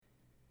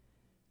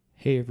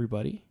Hey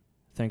everybody,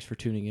 thanks for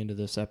tuning into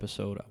this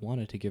episode. I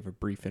wanted to give a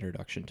brief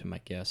introduction to my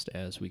guest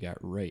as we got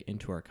right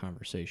into our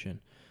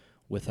conversation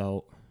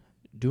without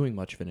doing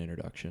much of an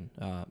introduction.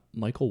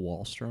 Michael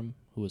Wahlstrom,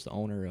 who is the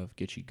owner of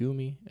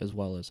Gumee, as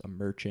well as a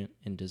merchant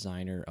and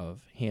designer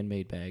of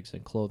handmade bags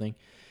and clothing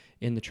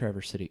in the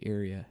Traverse City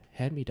area,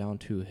 had me down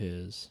to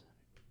his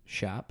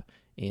shop,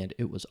 and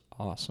it was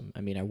awesome.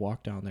 I mean, I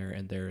walked down there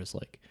and there is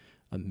like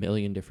a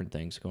million different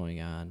things going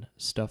on,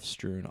 stuff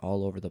strewn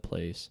all over the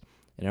place.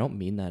 And I don't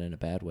mean that in a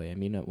bad way. I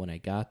mean that when I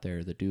got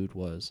there, the dude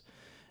was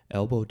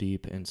elbow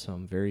deep in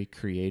some very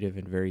creative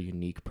and very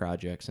unique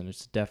projects, and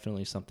it's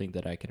definitely something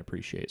that I can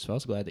appreciate. So I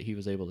was glad that he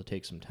was able to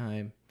take some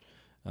time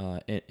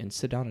and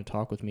sit down and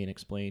talk with me and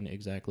explain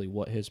exactly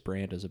what his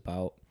brand is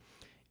about.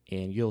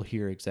 And you'll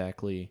hear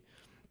exactly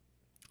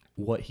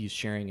what he's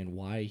sharing and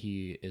why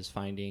he is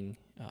finding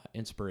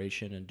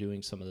inspiration and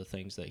doing some of the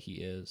things that he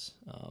is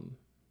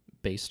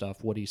based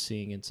off what he's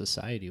seeing in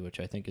society, which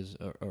I think is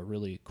a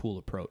really cool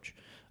approach.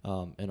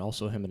 And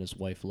also him and his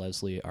wife,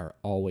 Leslie, are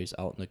always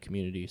out in the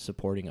community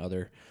supporting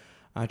other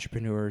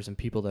entrepreneurs and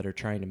people that are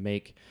trying to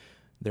make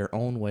their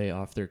own way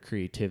off their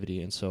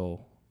creativity. And so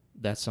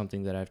that's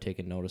something that I've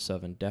taken notice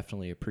of and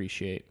definitely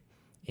appreciate.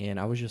 And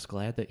I was just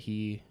glad that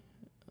he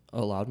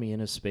allowed me in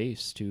his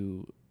space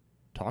to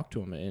talk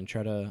to him and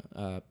try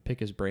to pick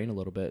his brain a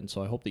little bit. And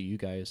so I hope that you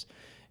guys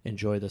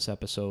enjoy this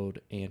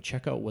episode and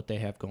check out what they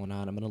have going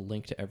on. I'm going to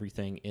link to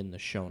everything in the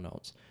show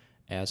notes.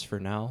 As for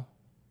now,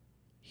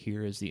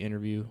 here is the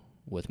interview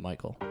with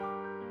Michael.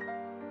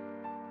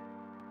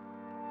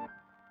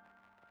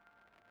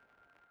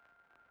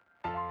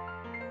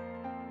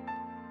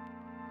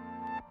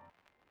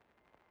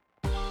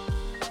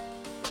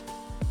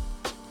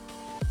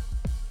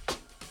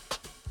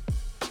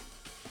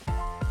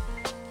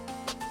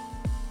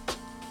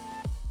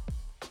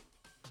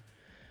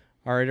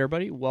 All right,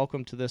 everybody,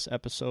 welcome to this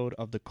episode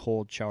of the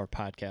Cold Shower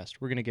Podcast.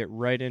 We're going to get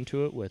right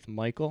into it with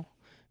Michael.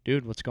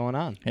 Dude, what's going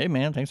on? Hey,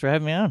 man, thanks for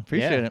having me on.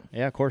 Appreciate it.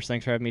 Yeah, of course.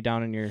 Thanks for having me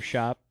down in your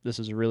shop. This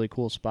is a really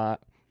cool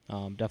spot.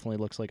 Definitely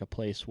looks like a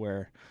place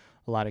where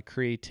a lot of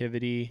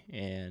creativity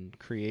and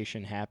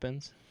creation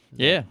happens.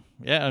 Yeah,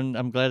 and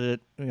I'm glad that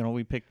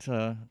we picked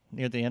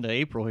near the end of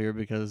April here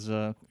because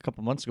a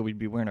couple months ago we'd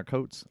be wearing our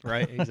coats.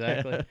 Right,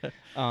 exactly.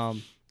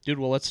 Dude,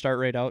 well, let's start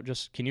right out.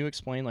 Just can you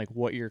explain like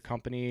what your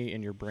company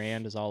and your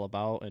brand is all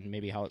about and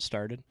maybe how it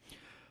started?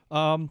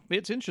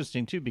 It's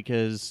interesting too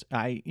because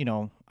I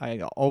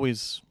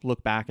always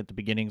look back at the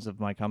beginnings of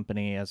my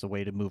company as a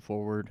way to move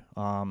forward.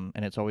 And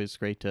it's always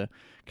great to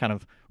kind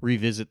of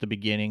revisit the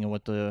beginning and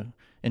what the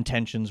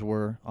intentions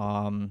were,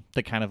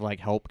 to kind of like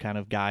help kind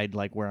of guide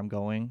like where I'm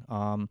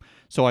going.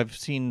 So I've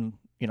seen,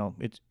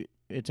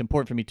 it's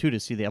important for me too to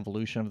see the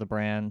evolution of the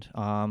brand,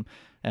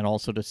 and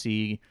also to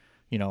see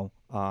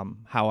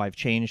how I've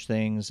changed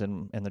things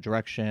and the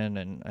direction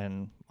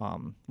and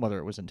whether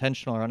it was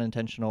intentional or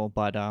unintentional.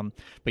 But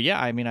yeah,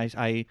 I mean,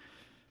 I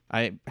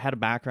had a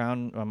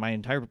background. My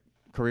entire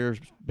career has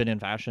been in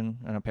fashion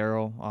and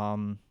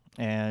apparel,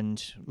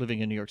 and living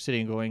in New York City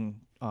and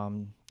going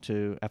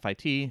to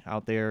FIT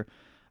out there,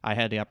 I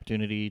had the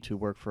opportunity to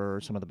work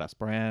for some of the best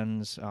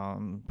brands,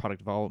 product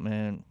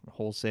development,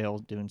 wholesale,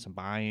 doing some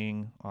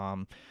buying.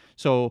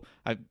 So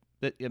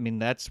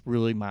that's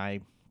really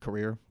my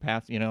career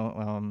path,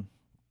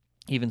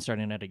 even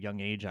starting at a young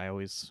age. I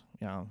always,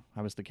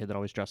 I was the kid that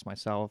always dressed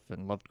myself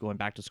and loved going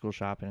back to school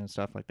shopping and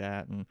stuff like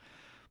that.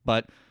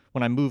 But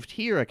when I moved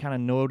here, I kind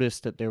of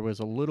noticed that there was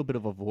a little bit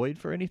of a void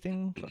for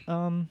anything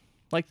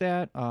like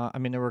that.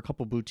 There were a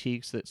couple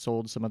boutiques that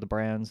sold some of the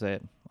brands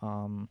that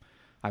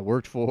I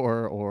worked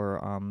for or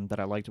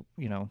that I liked,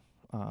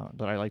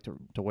 that I liked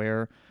to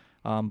wear.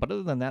 But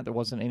other than that, there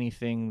wasn't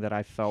anything that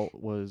I felt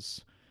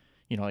was,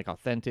 like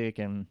authentic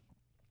and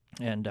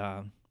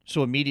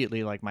so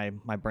immediately, like my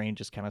brain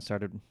just kind of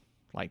started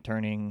like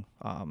turning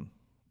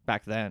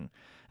back then,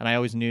 and I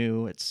always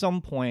knew at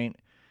some point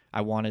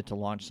I wanted to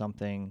launch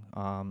something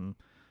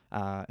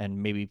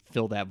and maybe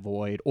fill that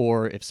void.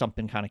 Or if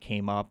something kind of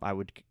came up, I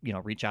would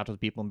reach out to the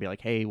people and be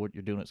like, "Hey, what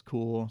you're doing is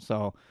cool."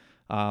 So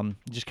it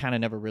just kind of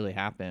never really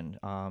happened.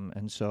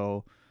 And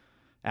so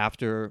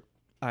after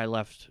I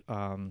left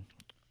a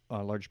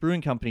large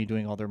brewing company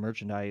doing all their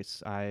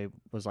merchandise, I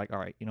was like, "All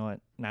right, you know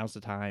what? Now's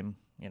the time."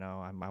 I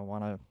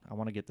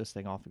want to get this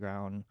thing off the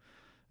ground,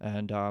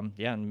 and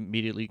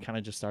immediately kind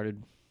of just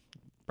started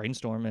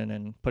brainstorming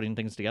and putting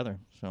things together.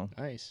 So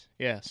nice,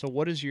 yeah. So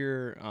what is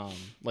your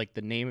like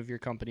the name of your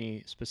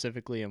company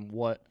specifically, and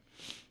what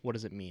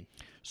does it mean?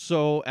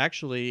 So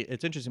actually,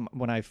 it's interesting.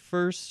 When I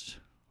first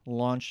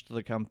launched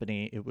the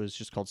company, it was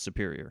just called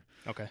Superior.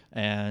 Okay.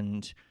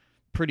 And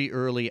pretty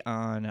early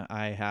on,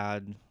 I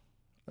had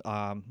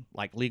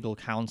like legal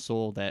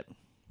counsel that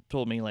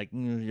told me like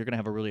you're gonna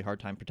have a really hard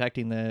time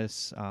protecting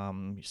this.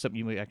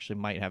 You actually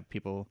might have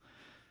people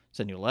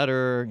send you a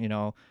letter.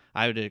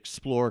 I would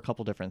explore a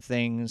couple different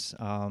things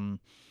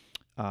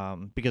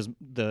because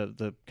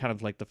the kind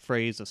of like the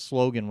phrase, the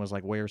slogan was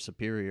like "Wear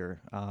Superior,"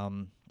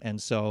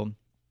 and so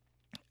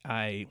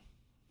I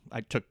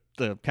took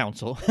the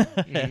council,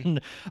 Mm-hmm.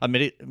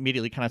 and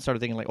immediately kind of started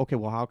thinking like, okay,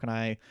 well, how can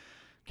I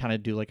kind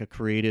of do like a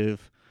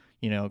creative,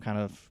 kind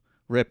of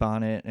rip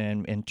on it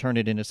and turn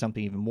it into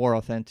something even more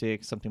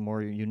authentic, something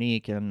more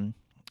unique, and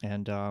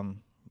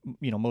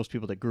most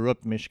people that grew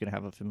up in Michigan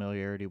have a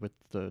familiarity with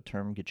the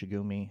term Get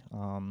Your Gumee.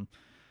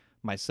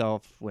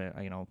 Myself, when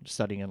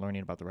studying and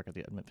learning about the record of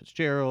the Edmund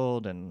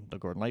Fitzgerald and the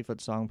Gordon Lightfoot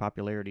song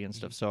popularity and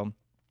stuff, so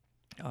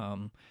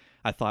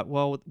I thought,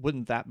 well,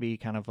 wouldn't that be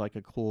kind of like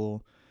a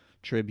cool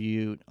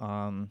tribute,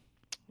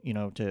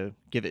 to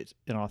give it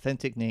an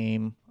authentic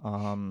name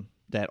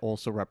that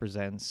also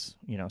represents,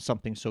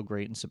 something so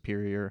great and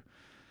superior.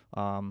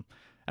 And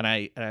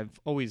I've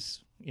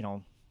always,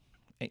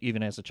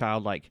 even as a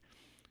child, like,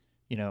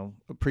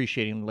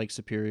 appreciating Lake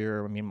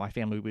Superior. I mean, my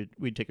family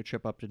we'd take a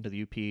trip up into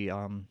the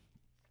UP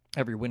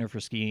every winter for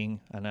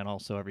skiing, and then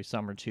also every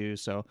summer too.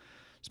 So,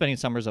 spending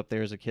summers up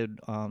there as a kid,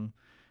 and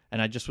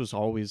I just was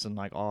always in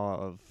like awe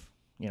of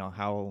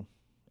how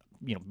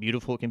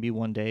beautiful it can be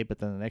one day, but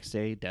then the next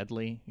day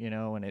deadly,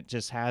 and it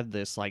just had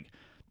this like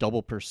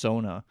double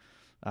persona.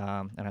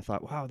 And I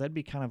thought, wow, that'd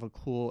be kind of a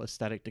cool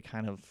aesthetic to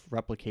kind of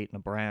replicate in a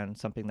brand,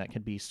 something that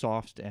could be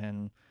soft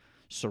and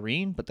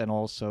serene, but then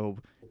also,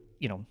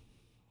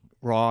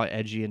 raw,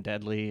 edgy, and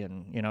deadly,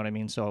 and you know what I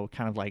mean. So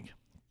kind of like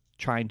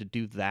trying to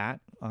do that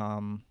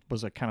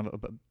was a kind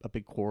of a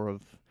big core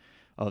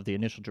of the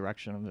initial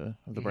direction of the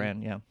Mm-hmm.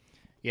 brand. Yeah.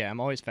 Yeah,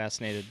 I'm always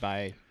fascinated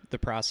by the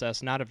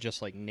process, not of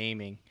just like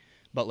naming,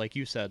 but like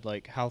you said,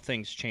 like how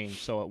things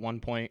change. So at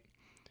one point,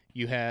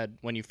 you had,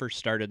 when you first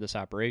started this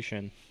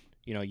operation,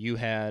 you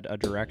had a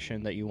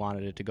direction that you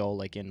wanted it to go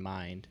like in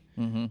mind.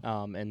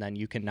 Mm-hmm. And then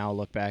you can now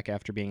look back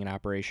after being in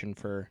operation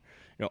for,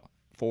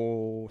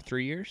 for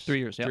 3 years? 3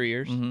 years, yeah. 3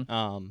 years.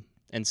 Mm-hmm.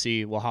 And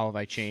see, well, how have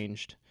I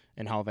changed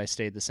and how have I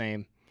stayed the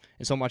same?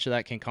 And so much of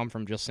that can come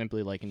from just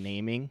simply like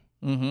naming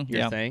Mm-hmm. your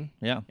Yeah. thing.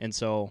 Yeah. And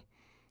so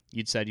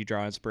you'd said you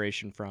draw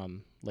inspiration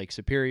from Lake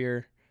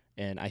Superior,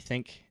 and I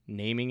think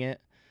naming it,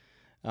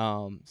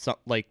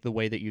 like the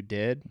way that you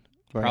did,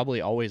 Right.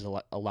 probably always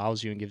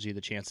allows you and gives you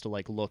the chance to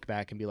like look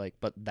back and be like,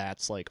 but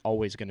that's like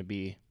always going to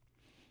be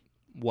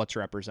what's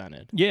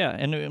represented. Yeah,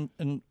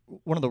 and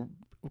one of the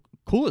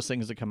coolest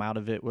things that come out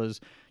of it was,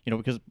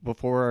 because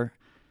before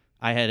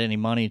I had any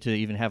money to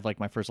even have like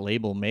my first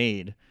label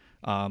made,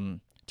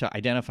 to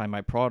identify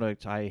my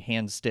product, I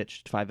hand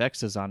stitched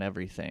 5X's on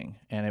everything,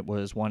 and it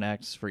was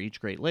 1X for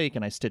each Great Lake,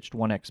 and I stitched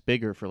 1X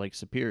bigger for Lake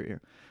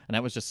Superior, and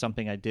that was just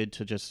something I did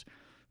to just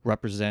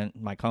represent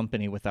my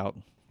company without,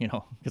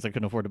 because I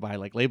couldn't afford to buy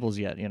like labels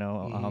yet,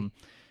 Mm-hmm.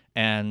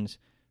 And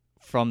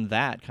from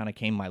that kind of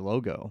came my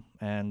logo,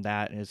 and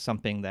that is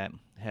something that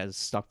has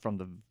stuck from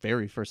the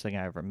very first thing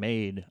I ever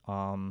made,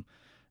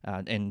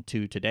 and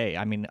to today.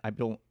 I mean, I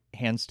don't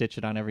hand stitch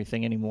it on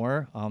everything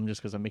anymore,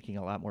 just because I'm making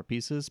a lot more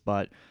pieces,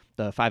 but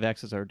the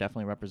 5X's are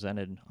definitely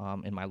represented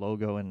in my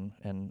logo and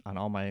on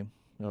all my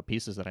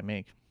pieces that I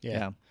make.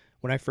 Yeah.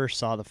 When I first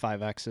saw the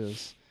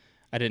 5X's,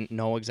 I didn't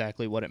know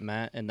exactly what it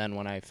meant, and then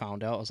when I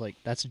found out, I was like,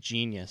 "That's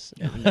genius!"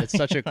 And it's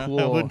such a cool.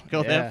 I wouldn't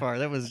go yeah. that far.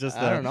 That was just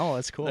I don't know.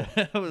 That's cool.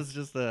 That was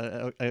just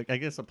I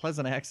guess a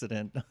pleasant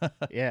accident.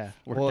 Yeah,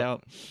 Worked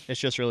out. It's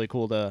just really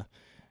cool to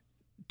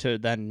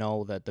then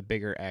know that the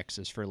bigger X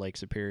is for Lake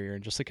Superior,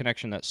 and just the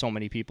connection that so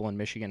many people in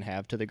Michigan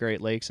have to the Great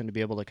Lakes, and to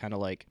be able to kind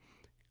of like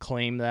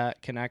claim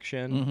that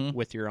connection Mm-hmm.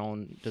 with your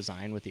own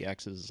design with the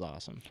X's is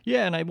awesome.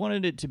 Yeah, and I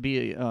wanted it to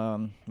be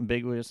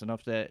ambiguous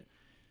enough that,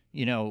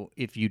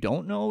 if you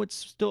don't know, it's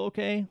still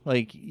okay.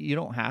 Like, you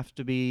don't have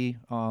to be,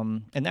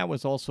 and that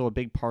was also a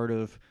big part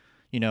of,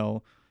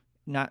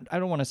 not, I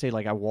don't want to say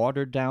like I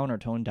watered down or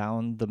toned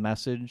down the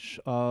message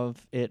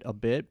of it a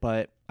bit,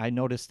 but I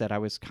noticed that I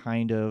was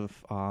kind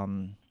of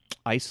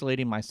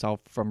isolating myself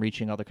from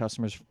reaching other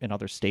customers in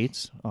other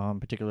states,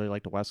 particularly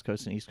like the West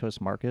Coast and East Coast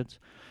markets,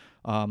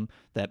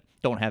 that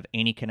don't have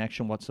any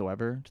connection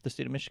whatsoever to the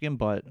state of Michigan,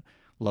 but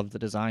love the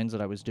designs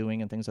that I was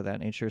doing and things of that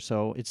nature.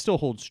 So it still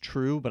holds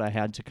true, but I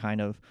had to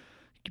kind of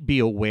be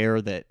aware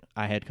that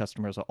I had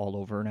customers all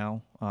over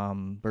now,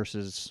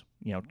 versus,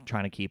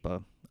 trying to keep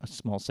a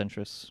small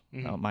centrist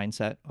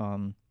mindset.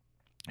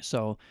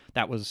 So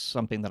that was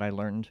something that I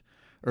learned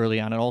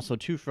early on. And also,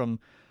 too, from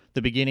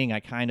the beginning,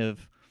 I kind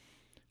of,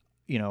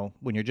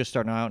 when you're just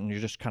starting out and you're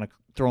just kind of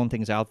throwing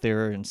things out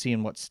there and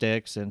seeing what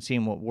sticks and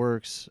seeing what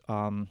works,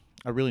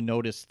 I really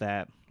noticed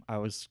that I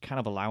was kind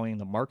of allowing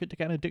the market to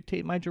kind of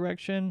dictate my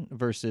direction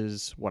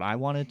versus what I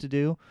wanted to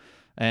do.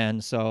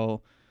 And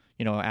so,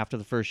 after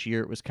the first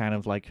year, it was kind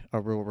of like a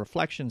real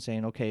reflection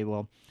saying, okay,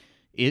 well,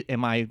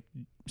 am I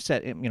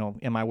set,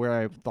 am I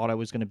where I thought I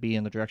was going to be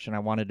in the direction I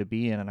wanted to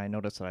be in? And I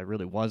noticed that I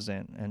really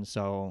wasn't. And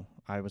so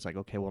I was like,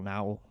 okay, well,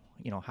 now,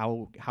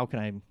 how can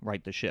I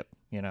right the ship,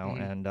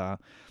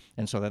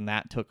 and so then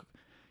that took,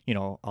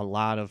 a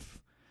lot of,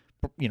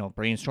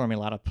 brainstorming, a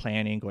lot of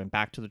planning, going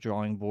back to the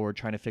drawing board,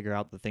 trying to figure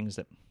out the things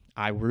that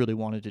I really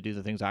wanted to do,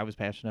 the things I was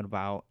passionate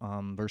about,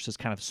 versus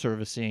kind of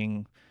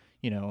servicing,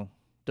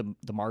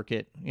 the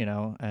market,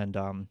 and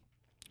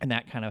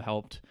that kind of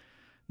helped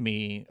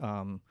me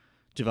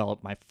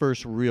develop my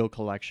first real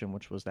collection,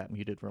 which was that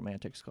Muted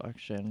Romantics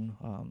collection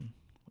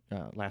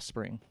last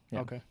spring.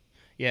 Yeah. Okay.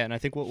 Yeah, and I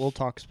think we'll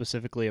talk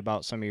specifically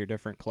about some of your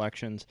different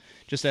collections.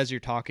 Just as you're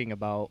talking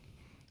about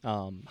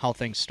how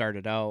things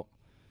started out,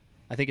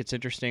 I think it's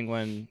interesting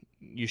when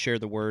you share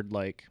the word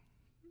like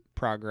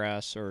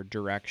progress or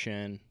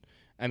direction.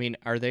 I mean,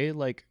 are they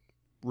like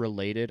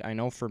related? I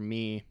know for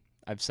me,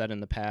 I've said in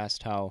the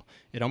past how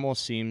it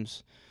almost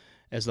seems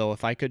as though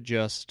if I could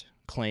just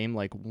claim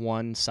like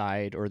one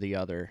side or the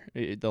other,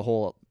 the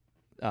whole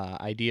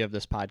idea of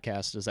this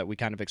podcast is that we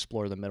kind of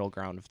explore the middle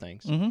ground of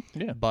things.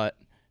 Mm-hmm. Yeah. But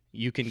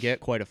you can get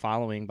quite a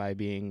following by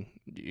being,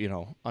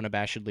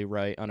 unabashedly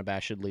right,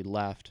 unabashedly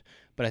left.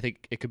 But I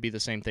think it could be the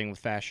same thing with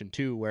fashion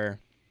too, where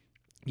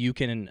you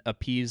can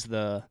appease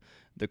the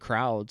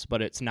crowds,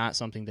 but it's not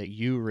something that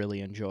you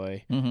really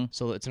enjoy. Mm-hmm.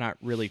 So it's not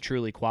really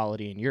truly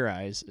quality in your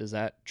eyes. Is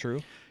that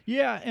true?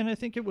 Yeah, and I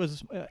think it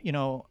was,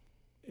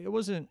 it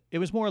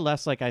was more or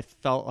less like I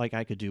felt like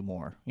I could do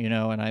more,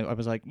 and I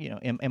was like,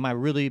 am I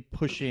really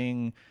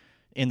pushing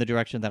in the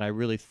direction that I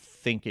really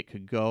think it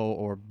could go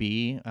or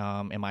be?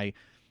 Am I,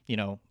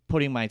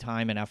 putting my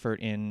time and effort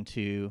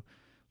into,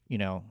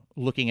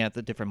 looking at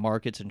the different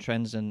markets and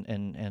trends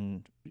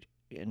and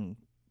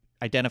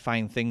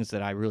identifying things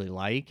that I really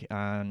like,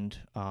 and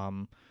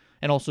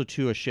also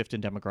too a shift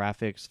in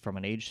demographics from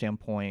an age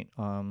standpoint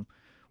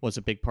was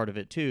a big part of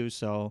it too.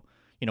 So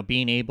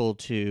being able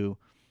to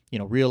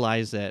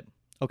realize that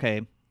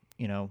okay,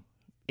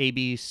 A,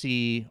 B,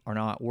 C are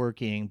not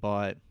working,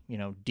 but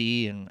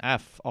D and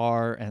F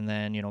are, and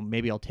then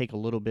maybe I'll take a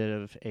little bit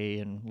of A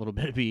and a little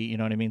bit of B. You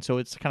know what I mean? So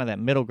it's kind of that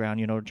middle ground.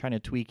 Trying to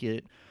tweak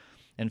it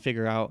and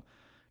figure out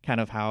kind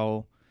of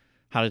how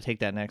to take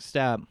that next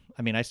step.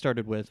 I mean, I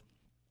started with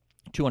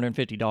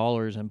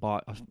 $250 and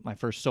bought my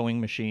first sewing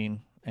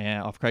machine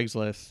off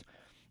Craigslist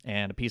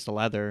and a piece of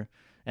leather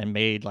and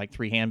made like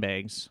 3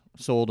 handbags,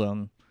 sold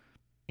them,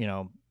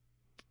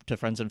 to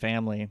friends and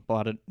family,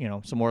 bought it,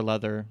 some more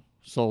leather,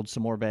 sold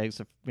some more bags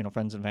to,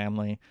 friends and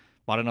family,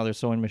 bought another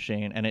sewing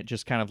machine. And it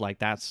just kind of like,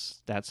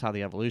 that's how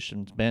the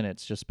evolution's been.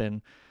 It's just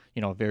been,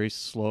 a very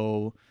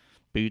slow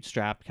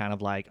bootstrap kind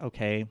of like,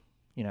 okay,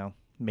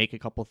 make a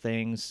couple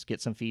things,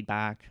 get some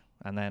feedback,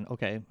 and then,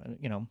 okay,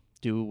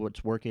 do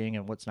what's working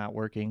and what's not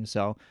working.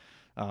 So,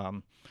 I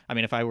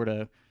mean, if I were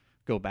to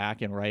go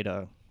back and write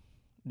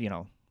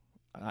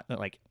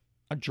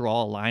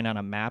draw a line on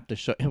a map to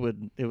show, it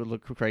would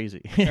look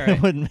crazy. Right.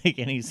 It wouldn't make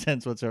any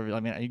sense whatsoever. I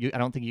mean, I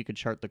don't think you could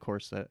chart the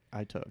course that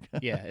I took.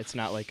 Yeah, it's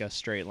not like a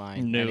straight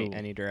line, no.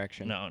 any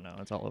direction. No,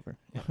 it's all over.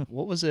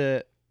 What was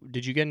it?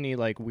 Did you get any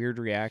like weird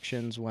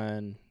reactions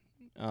when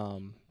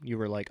you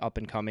were like up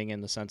and coming in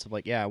the sense of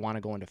like, yeah, I want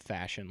to go into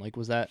fashion? Like,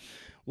 was that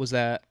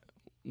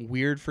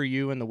weird for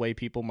you in the way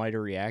people might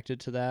have reacted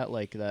to that?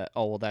 Like that,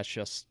 oh, well,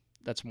 that's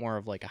more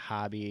of like a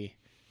hobby.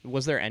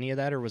 Was there any of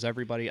that, or was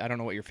everybody, I don't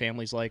know what your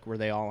family's like, were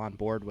they all on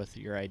board with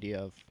your idea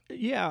of?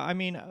 Yeah, I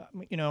mean,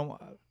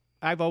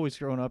 I've always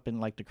grown up in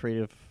like the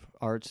creative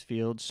arts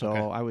field, so okay.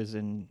 I was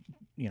in,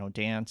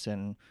 dance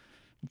and,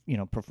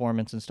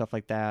 performance and stuff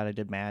like that. I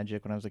did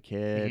magic when I was a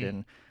kid,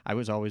 and I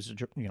was always,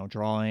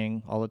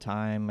 drawing all the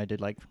time. I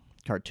did like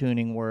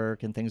cartooning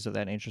work and things of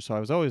that nature, so I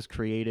was always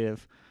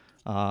creative.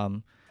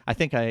 I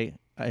think I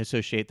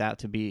associate that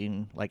to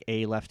being like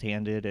A,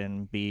 left-handed,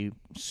 and B,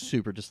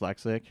 super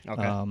dyslexic.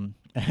 Okay.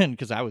 And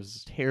because I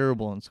was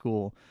terrible in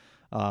school.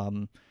 I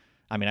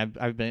mean,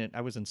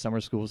 I was in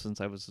summer school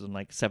since I was in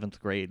like 7th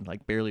grade,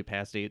 like barely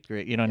past 8th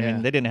grade. You know what I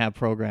mean? They didn't have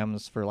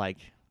programs for like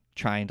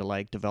trying to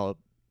like develop,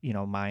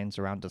 minds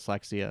around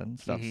dyslexia and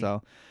stuff.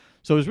 So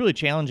it was really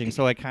challenging.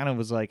 So I kind of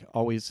was like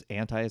always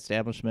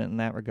anti-establishment in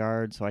that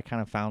regard. So I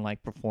kind of found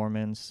like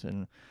performance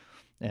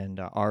and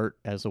art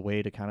as a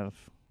way to kind of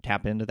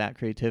tap into that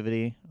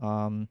creativity.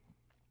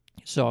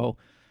 So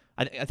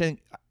I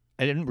think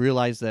I didn't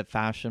realize that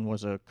fashion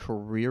was a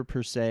career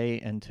per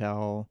se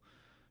until,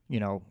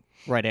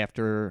 right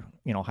after,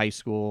 high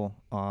school.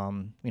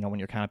 When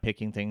you're kind of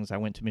picking things, I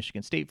went to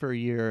Michigan State for a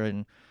year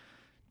and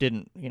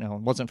didn't, it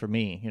wasn't for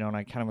me, and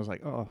I kind of was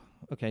like, oh,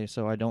 okay,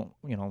 so I don't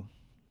want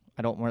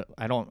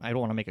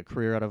to make a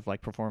career out of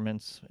like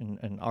performance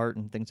and art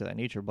and things of that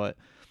nature. But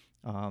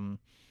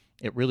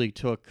it really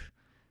took,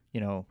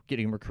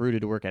 getting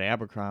recruited to work at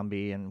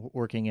Abercrombie and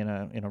working in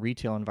a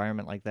retail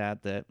environment like that,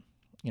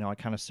 I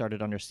kind of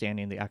started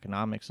understanding the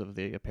economics of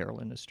the apparel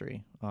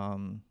industry.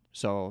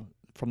 So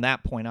from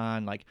that point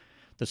on, like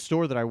the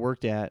store that I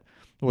worked at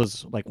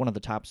was like one of the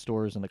top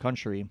stores in the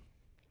country,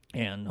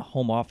 and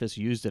home office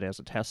used it as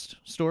a test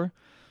store.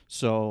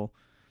 So,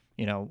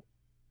 10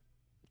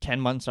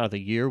 months out of the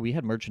year, we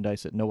had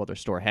merchandise that no other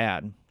store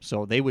had.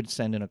 So they would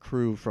send in a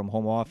crew from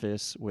home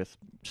office with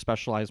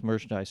specialized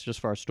merchandise just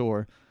for our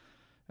store.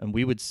 And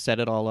we would set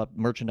it all up,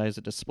 merchandise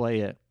it, display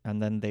it,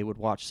 and then they would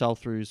watch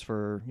sell-throughs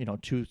for,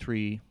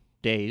 2-3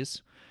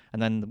 days. And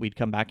then we'd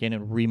come back in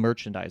and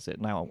re-merchandise it.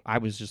 Now, I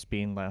was just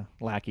being the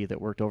lackey that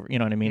worked over, you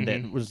know what I mean,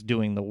 that was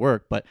doing the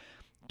work. But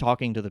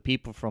talking to the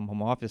people from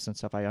home office and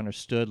stuff, I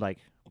understood like,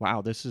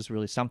 wow, this is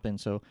really something.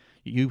 So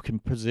you can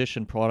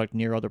position product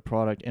near other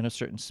product in a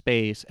certain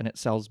space and it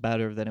sells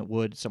better than it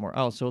would somewhere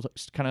else. So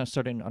it's kind of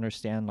starting to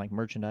understand like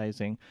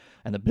merchandising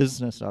and the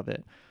business of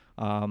it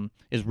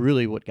is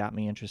really what got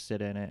me interested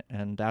in it.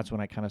 And that's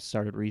when I kind of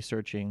started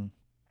researching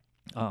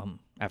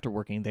after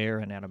working there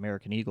and at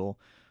American Eagle.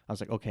 I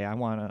was like, okay,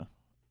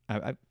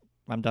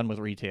 I'm done with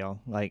retail,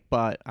 like,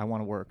 but I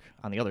want to work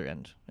on the other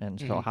end. And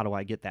so how do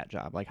I get that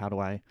job? Like, how do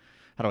I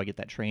get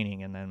that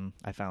training? And then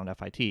I found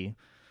FIT,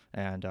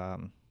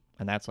 and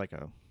that's like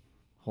a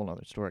whole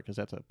nother story because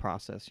that's a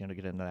process, to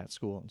get into that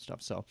school and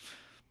stuff. So,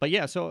 but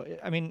yeah, so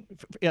I mean,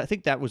 I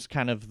think that was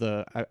kind of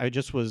I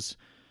just was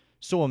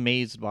so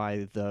amazed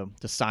by the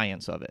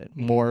science of it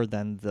more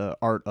than the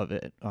art of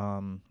it.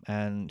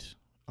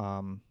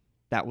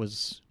 That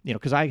was,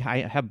 because I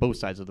have both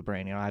sides of the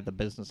brain. I have the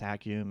business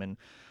acumen and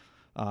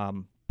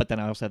but then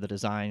I also have the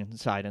design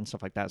side and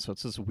stuff like that. So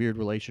it's this weird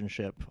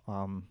relationship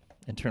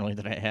internally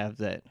that I have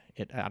that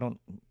I don't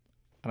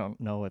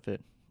know if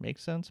it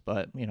makes sense,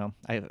 but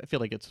I feel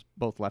like it's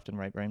both left and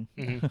right brain.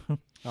 Mm-hmm.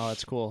 Oh,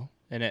 that's cool.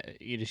 And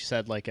you just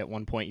said like at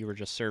one point you were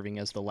just serving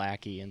as the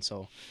lackey, and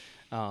so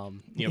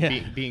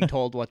being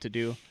told what to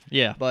do.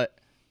 Yeah. But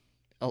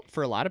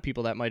for a lot of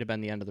people that might have been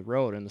the end of the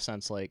road in the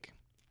sense like,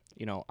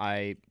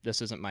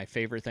 this isn't my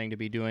favorite thing to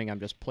be doing. I'm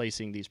just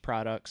placing these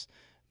products.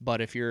 But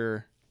if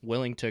you're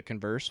willing to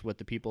converse with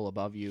the people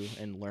above you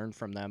and learn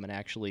from them and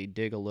actually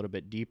dig a little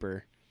bit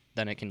deeper,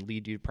 then it can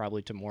lead you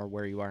probably to more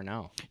where you are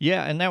now.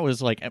 Yeah, and that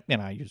was like,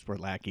 I used the word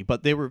lackey,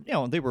 but they were,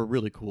 they were a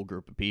really cool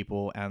group of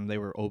people, and they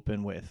were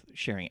open with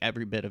sharing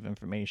every bit of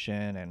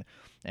information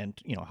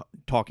and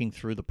talking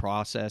through the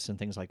process and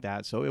things like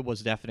that. So it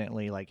was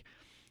definitely like,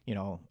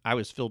 I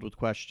was filled with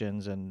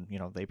questions, and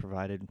they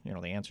provided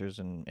the answers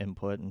and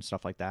input and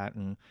stuff like that,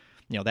 and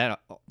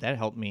that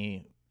helped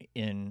me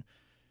in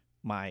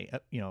my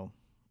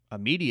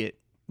immediate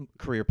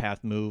career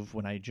path move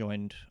when I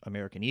joined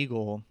American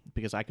Eagle,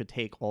 because I could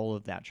take all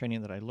of that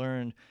training that I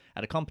learned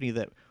at a company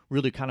that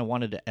really kind of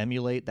wanted to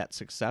emulate that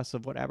success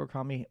of what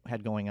Abercrombie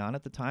had going on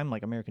at the time.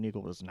 Like American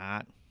Eagle was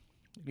not,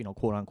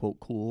 quote unquote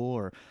cool,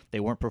 or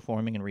they weren't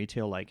performing in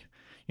retail like,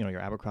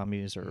 your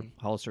Abercrombies or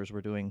Hollisters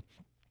were doing.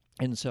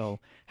 And so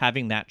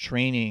having that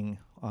training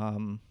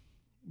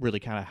really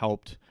kind of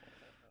helped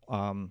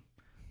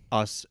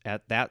us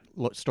at that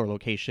store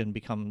location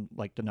become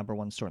like the number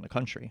one store in the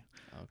country.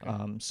 Okay.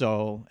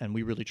 And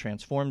we really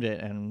transformed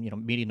it, and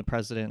meeting the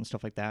president and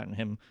stuff like that, and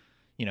him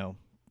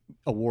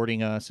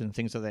awarding us and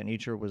things of that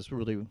nature was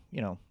really,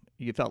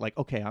 you felt like,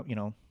 okay,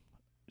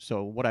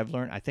 so what I've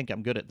learned, I think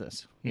I'm good at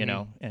this,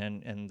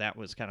 and that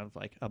was kind of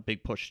like a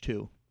big push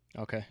too.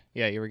 Okay.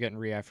 Yeah, you were getting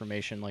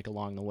reaffirmation like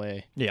along the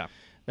way. Yeah.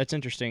 That's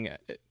interesting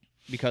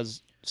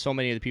because so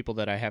many of the people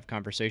that I have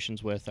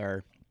conversations with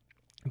are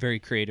very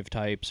creative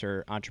types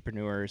or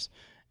entrepreneurs,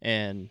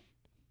 and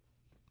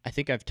I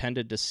think I've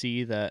tended to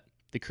see that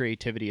the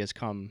creativity has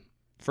come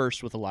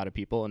first with a lot of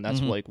people, and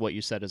that's like what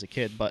you said as a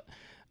kid, but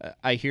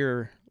I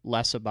hear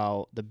less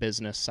about the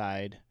business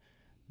side.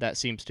 That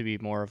seems to be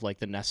more of like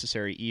the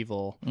necessary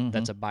evil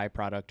that's a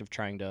byproduct of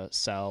trying to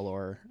sell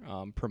or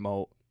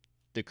promote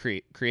the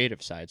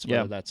creative sides,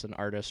 whether that's an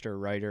artist or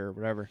writer or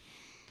whatever.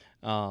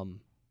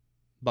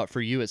 But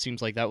for you, it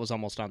seems like that was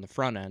almost on the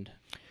front end.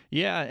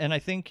 Yeah, and I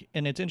think,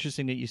 and it's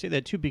interesting that you say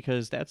that too,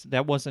 because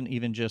that wasn't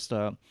even just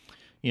a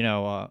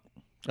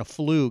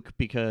fluke,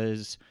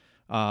 because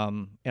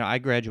I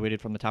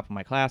graduated from the top of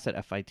my class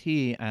at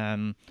FIT,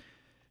 and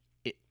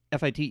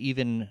FIT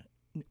even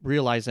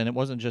realized, and it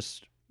wasn't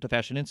just the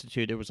Fashion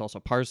Institute, it was also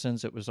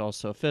Parsons, it was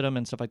also FITM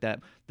and stuff like that.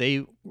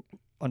 They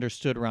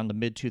understood around the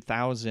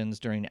mid-2000s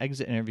during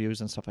exit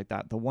interviews and stuff like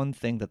that, the one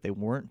thing that they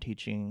weren't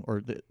teaching,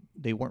 or that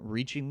they weren't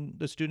reaching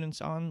the students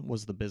on,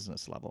 was the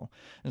business level.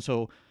 And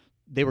so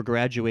they were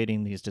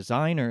graduating these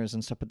designers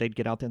and stuff, but they'd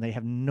get out there and they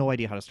have no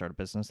idea how to start a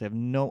business. They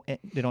don't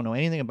know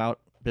anything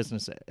about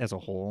business as a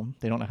whole.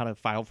 They don't know how to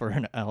file for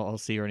an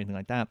LLC or anything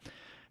like that.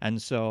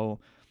 And so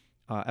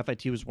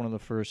FIT was one of the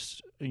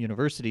first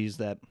universities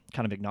that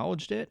kind of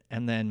acknowledged it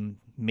and then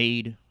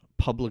made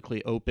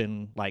publicly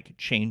open like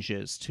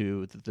changes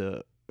to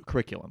the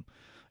curriculum.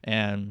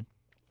 And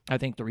I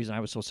think the reason I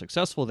was so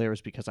successful there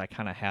is because I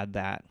kind of had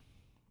that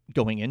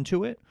going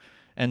into it.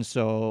 And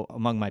so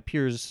among my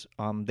peers,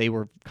 they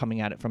were coming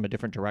at it from a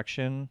different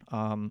direction.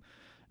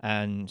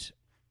 And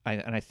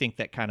I think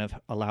that kind of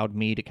allowed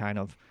me to kind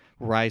of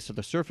rise to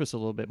the surface a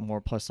little bit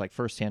more, plus like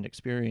firsthand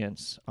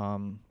experience,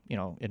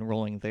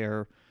 enrolling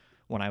there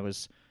when I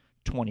was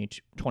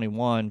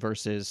 21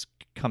 versus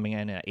coming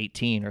in at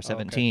 18 or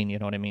 17, You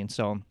know what I mean?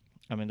 So,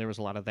 I mean, there was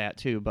a lot of that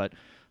too, but,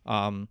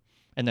 and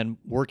then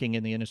working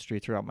in the industry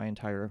throughout my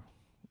entire,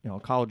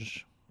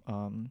 college,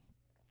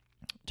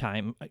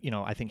 time,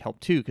 I think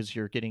helped too, because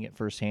you're getting it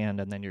firsthand,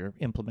 and then you're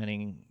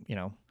implementing,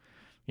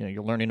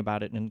 you're learning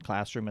about it in the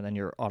classroom, and then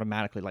you're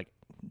automatically like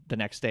the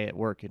next day at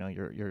work,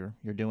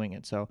 you're doing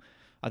it. So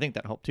I think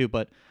that helped too.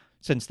 But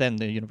since then,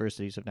 the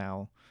universities have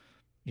now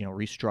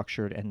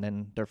restructured, and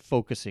then they're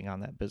focusing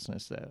on that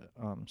business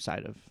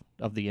side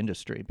of the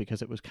industry,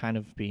 because it was kind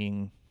of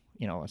being,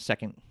 a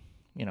second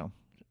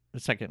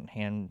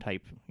hand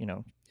type,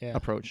 Yeah.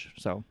 approach.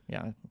 So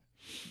yeah.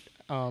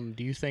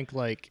 Do you think,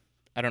 like,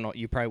 I don't know,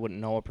 you probably wouldn't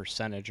know a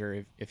percentage,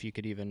 or if you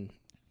could even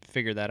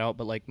figure that out,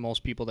 but like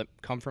most people that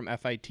come from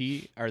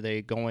FIT, are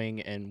they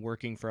going and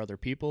working for other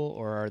people,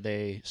 or are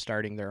they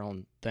starting their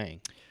own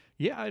thing?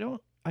 Yeah, I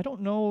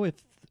don't know if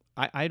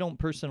I don't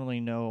personally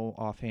know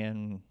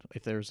offhand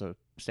if there's a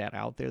stat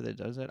out there that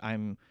does it.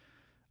 I'm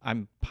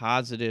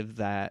positive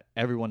that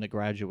everyone that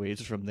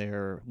graduates from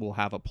there will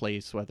have a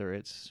place, whether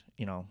it's,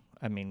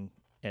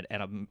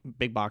 at a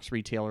big box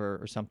retailer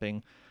or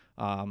something,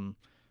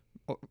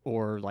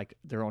 or like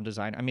their own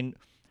design. I mean,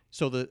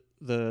 so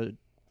the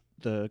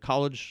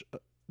college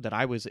that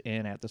I was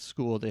in at the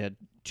school, they had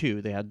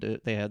two. They had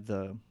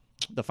the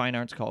fine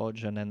arts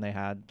college, and then they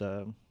had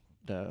the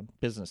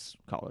business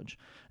college.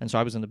 And so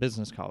I was in the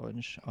business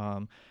college,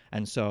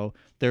 and so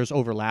there's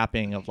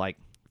overlapping of like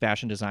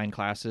fashion design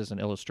classes and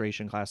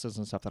illustration classes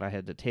and stuff that I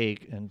had to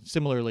take. And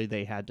similarly,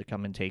 they had to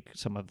come and take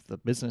some of the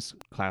business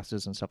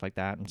classes and stuff like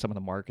that, and some of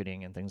the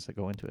marketing and things that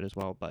go into it as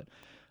well. But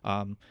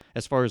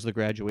as far as the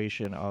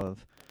graduation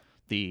of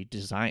the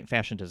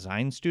fashion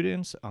design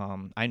students,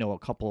 I know a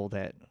couple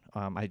that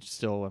I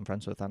still am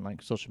friends with on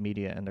like social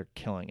media, and they're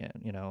killing it.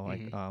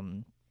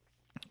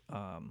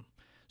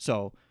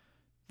 So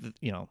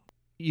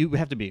you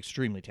have to be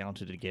extremely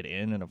talented to get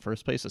in the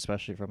first place,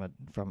 especially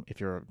from if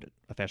you're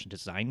a fashion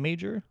design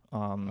major.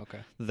 Okay.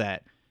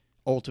 That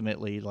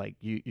ultimately, like,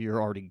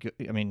 you're already good.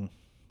 I mean,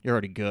 you're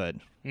already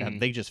good.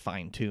 They just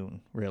fine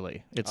tune.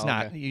 Really, it's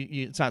not.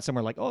 It's not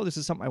somewhere like, oh, this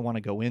is something I want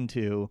to go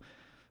into.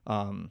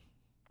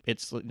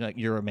 It's like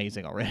you're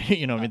amazing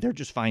already. I mean, they're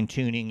just fine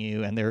tuning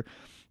you, and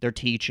they're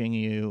teaching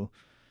you.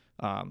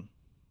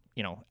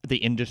 The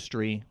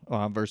industry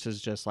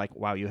versus just like,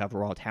 wow, you have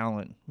raw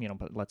talent,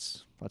 but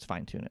let's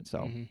fine tune it.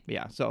 So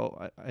yeah,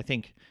 so I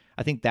think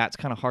that's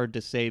kind of hard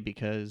to say,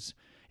 because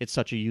it's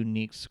such a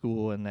unique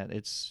school, and that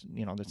it's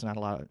it's not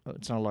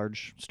a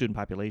large student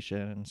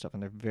population and stuff,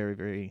 and they're very,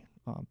 very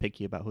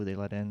picky about who they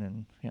let in,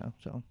 and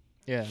so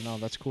yeah, no,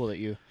 that's cool that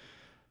you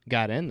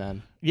got in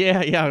then.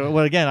 Yeah.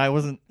 Well, again, I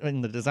wasn't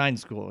in the design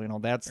school.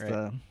 That's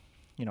right.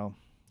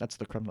 that's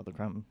the creme of the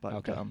creme. But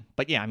Okay.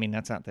 But yeah, I mean,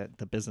 that's not that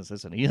the business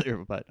isn't either.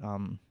 But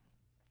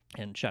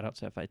and shout out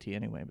to FIT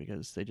anyway,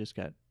 because they just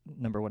got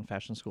 #1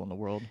 fashion school in the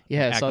world.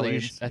 Yeah, I saw that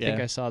accolades. I think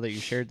I saw that you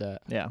shared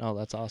that. Yeah. Oh,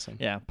 that's awesome.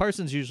 Yeah,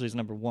 Parsons usually is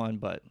 #1,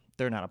 but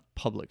they're not a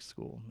public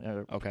school.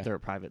 Okay. They're a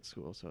private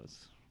school, so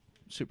it's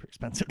super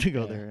expensive to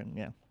go there.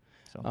 And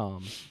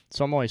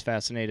So I'm always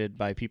fascinated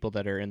by people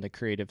that are in the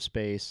creative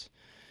space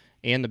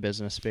and the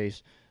business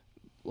space.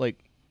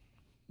 Like,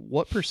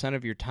 what %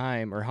 of your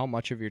time, or how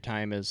much of your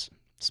time is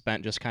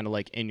spent just kind of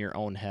like in your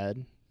own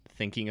head,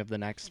 thinking of the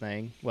next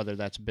thing, whether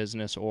that's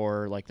business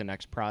or like the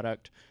next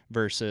product,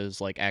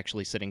 versus like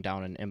actually sitting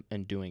down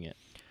and doing it?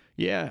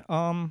 Yeah,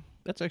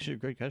 that's actually a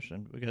great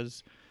question,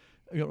 because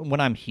when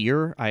I'm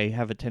here, I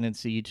have a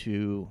tendency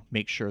to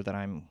make sure that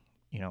I'm,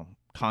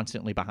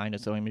 constantly behind a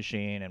sewing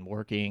machine and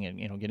working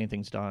and, getting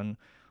things done.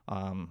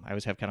 I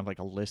always have kind of like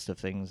a list of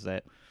things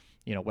that,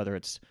 whether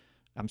it's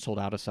I'm sold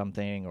out of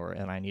something,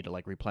 and I need to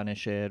like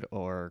replenish it,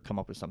 or come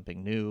up with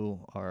something new,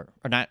 or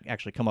not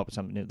actually come up with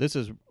something new. This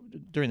is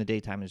during the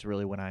daytime is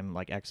really when I'm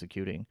like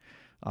executing.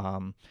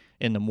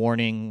 In the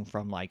morning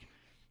from like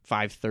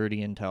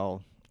 5:30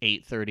 until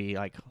 8:30,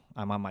 like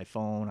I'm on my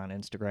phone on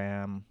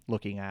Instagram,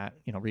 looking at,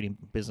 reading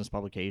business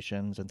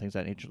publications and things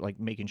of that nature, like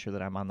making sure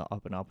that I'm on the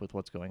up and up with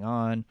what's going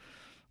on.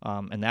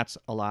 And that's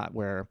a lot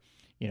where,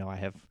 I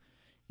have,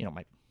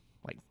 my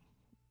like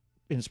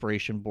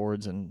inspiration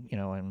boards and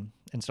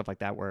stuff like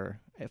that, where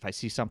if I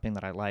see something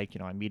that I like,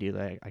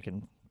 immediately I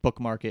can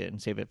bookmark it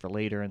and save it for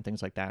later and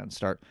things like that, and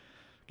start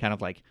kind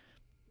of like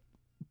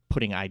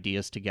putting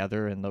ideas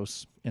together in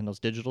those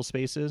digital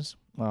spaces.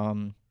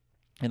 And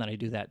then I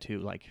do that too,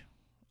 like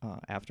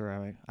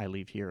after I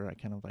leave here, I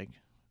kind of like,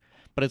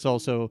 but it's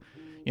also,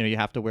 you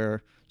have to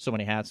wear so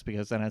many hats,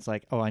 because then it's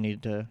like, oh, I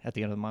need to, at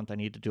the end of the month, I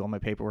need to do all my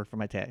paperwork for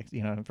my tax,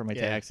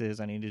 taxes.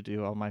 I need to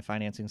do all my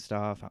financing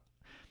stuff,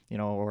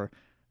 or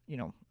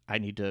I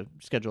need to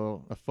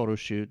schedule a photo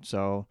shoot.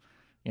 So,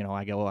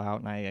 I go out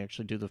and I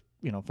actually do the,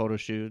 photo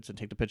shoots and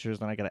take the pictures,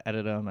 then I got to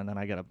edit them, and then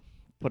I got to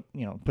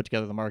put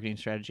together the marketing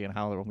strategy and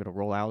how I'm going to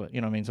roll out.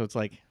 You know what I mean? So it's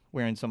like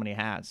wearing so many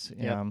hats.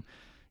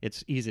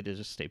 It's easy to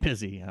just stay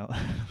busy.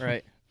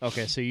 Right.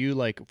 Okay. So you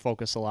like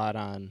focus a lot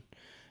on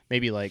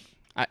maybe like,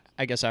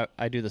 I guess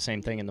I do the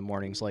same thing in the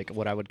mornings, like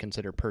what I would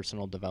consider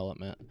personal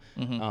development.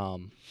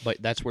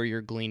 But that's where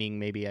you're gleaning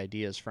maybe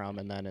ideas from.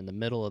 And then in the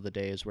middle of the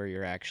day is where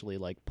you're actually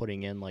like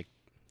putting in like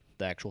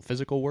the actual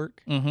physical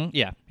work.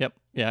 Yeah. Yep.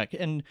 Yeah.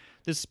 And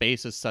this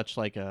space is such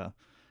like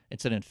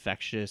it's an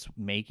infectious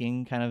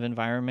making kind of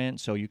environment.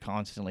 So you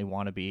constantly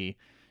want to be,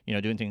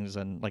 doing things.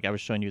 And like I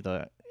was showing you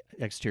the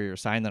exterior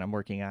sign that I'm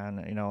working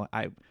on,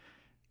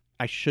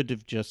 I should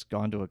have just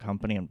gone to a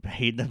company and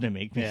paid them to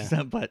make me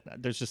stuff, but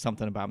there's just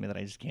something about me that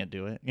I just can't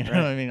do it. You know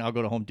what I mean? I'll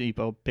go to Home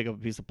Depot, pick up a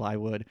piece of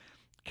plywood,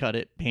 cut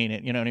it, paint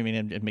it, you know what I mean,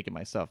 and make it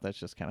myself. That's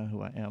just kind of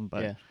who I am.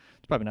 But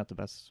it's probably not the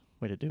best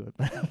way to do it.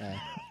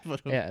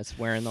 Yeah, it's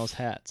wearing those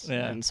hats.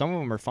 Yeah. And some of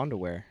them are fun to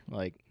wear.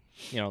 Like,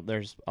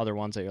 there's other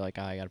ones that you're like,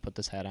 I got to put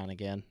this hat on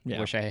again. Yeah. I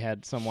wish I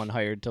had someone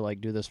hired to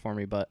like do this for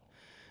me, but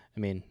I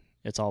mean,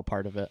 it's all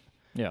part of it.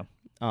 Yeah.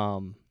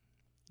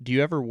 Do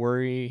you ever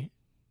worry?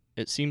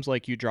 It seems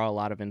like you draw a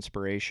lot of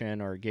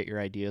inspiration or get your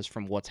ideas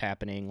from what's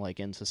happening like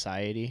in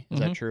society. Is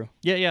that true?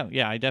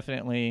 Yeah. I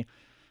definitely,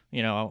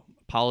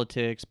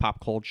 politics,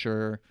 pop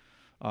culture,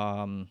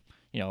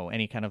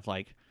 any kind of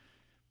like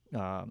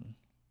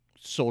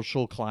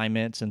social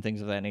climates and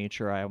things of that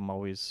nature, I'm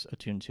always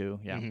attuned to.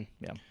 Yeah. Mm-hmm.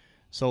 Yeah.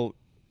 So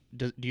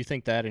do you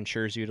think that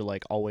ensures you to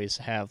like always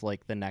have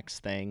like the next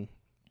thing,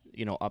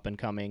 up and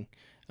coming?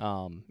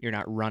 You're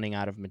not running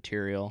out of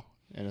material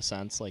in a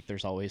sense, like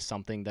there's always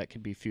something that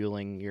could be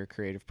fueling your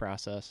creative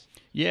process.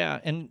 Yeah,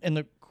 and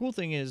the cool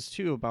thing is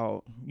too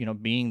about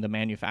being the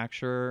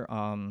manufacturer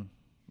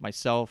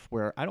myself,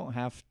 where I don't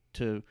have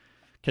to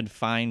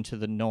confine to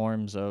the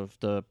norms of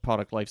the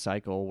product life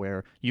cycle,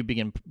 where you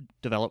begin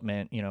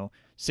development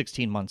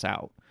 16 months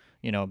out,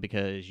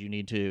 because you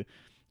need to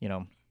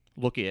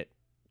look at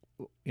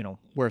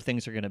where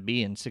things are going to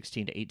be in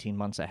 16 to 18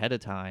 months ahead of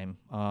time,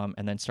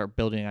 and then start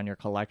building on your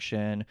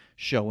collection,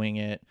 showing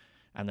it,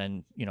 and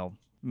then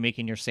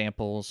making your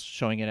samples,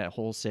 showing it at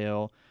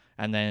wholesale,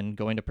 and then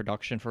going to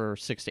production for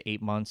 6 to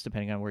 8 months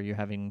depending on where you're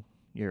having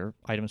your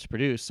items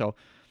produced. So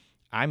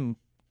I'm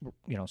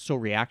so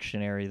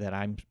reactionary that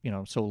I'm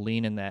so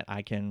lean in that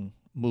I can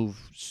move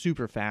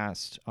super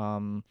fast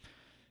to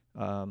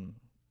the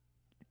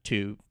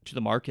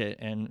market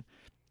and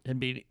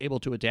be able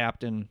to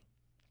adapt. And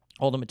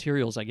all the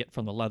materials I get,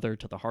 from the leather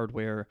to the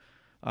hardware,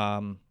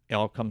 it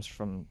all comes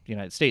from the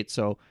United States.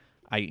 So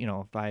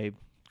if I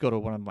go to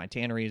one of my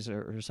tanneries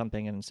or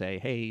something and say,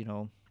 hey,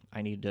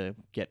 I need to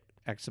get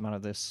X amount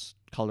of this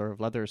color of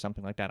leather or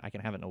something like that, I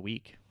can have it in a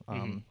week.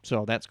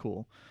 So that's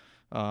cool.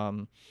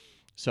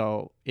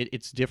 So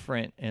it's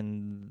different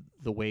in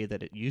the way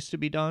that it used to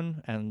be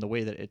done and the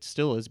way that it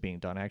still is being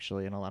done,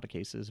 actually, in a lot of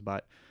cases.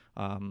 But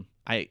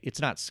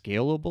it's not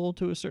scalable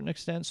to a certain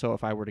extent. So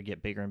if I were to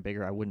get bigger and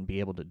bigger, I wouldn't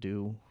be able to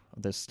do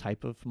this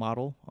type of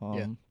model.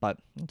 But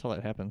until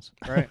that happens.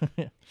 All right.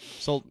 Yeah.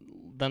 So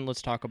then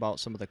let's talk about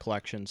some of the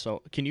collection.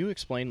 So can you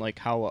explain like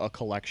how a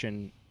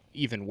collection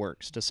even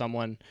works to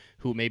someone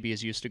who maybe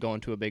is used to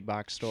going to a big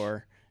box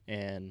store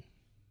and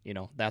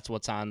that's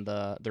what's on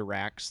the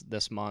racks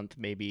this month,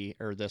 maybe,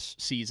 or this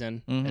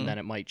season, and then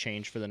it might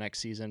change for the next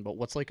season. But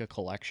what's like a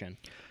collection?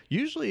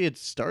 Usually it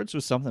starts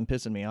with something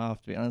pissing me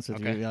off, to be honest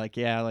with you.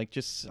 Like,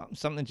 just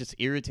something that just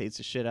irritates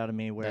the shit out of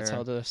me. Where that's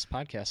how this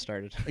podcast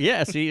started.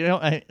 Yeah, see,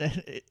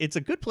 it's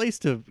a good place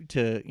to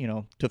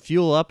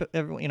fuel up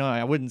everyone.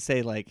 I wouldn't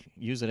say like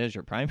use it as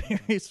your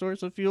primary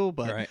source of fuel,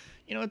 but right.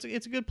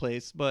 It's a good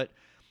place. But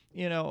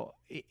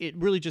it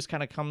really just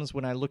kind of comes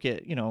when I look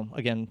at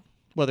again,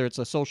 whether it's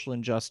a social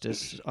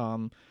injustice.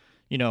 The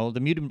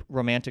Muted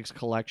Romantics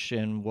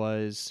collection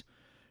was,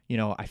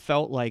 I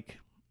felt like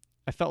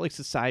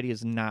society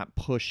is not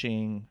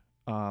pushing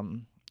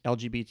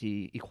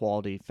LGBT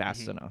equality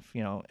fast enough,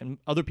 and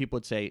other people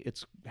would say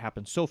it's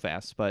happened so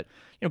fast. But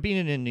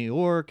being in New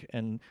York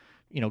and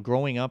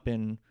growing up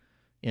in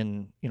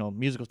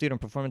musical theater and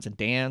performance and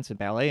dance and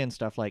ballet and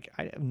stuff, like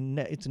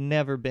it's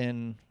never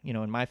been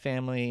in my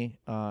family.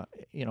 I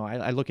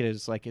look at it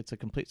as like it's a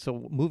complete.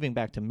 So moving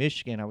back to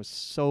Michigan, I was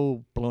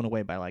so blown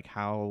away by like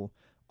how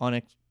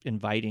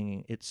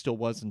uninviting it still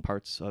was in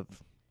parts of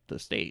the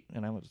state,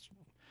 and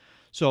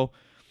so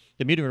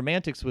the Muted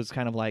Romantics was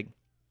kind of like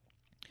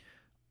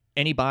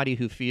anybody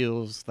who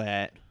feels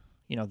that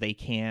they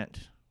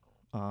can't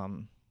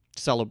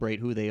celebrate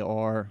who they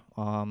are,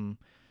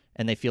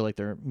 and they feel like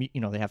they're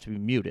they have to be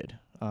muted.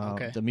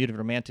 The Muted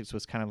Romantics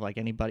was kind of like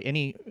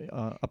any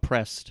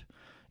oppressed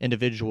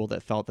individual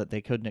that felt that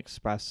they couldn't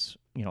express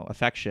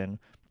affection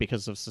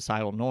because of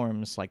societal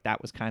norms. Like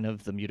that was kind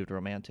of the Muted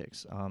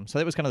Romantics. So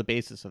that was kind of the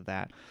basis of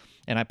that,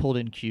 and I pulled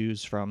in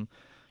cues from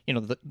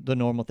the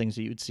normal things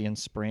that you'd see in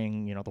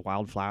spring,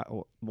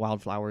 the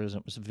wildflowers.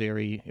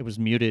 It was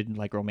muted,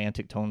 like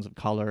romantic tones of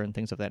color and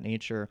things of that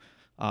nature.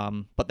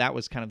 But that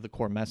was kind of the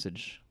core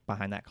message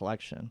behind that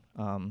collection.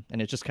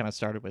 And it just kind of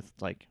started with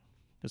like,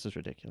 this is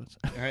ridiculous.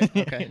 All right.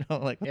 Okay.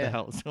 What the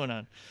hell is going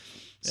on?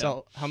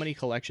 So how many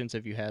collections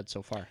have you had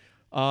so far?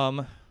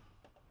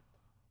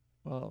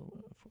 Well,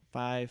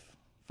 five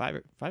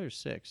or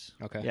six.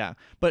 Okay. Yeah.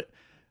 But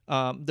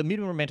the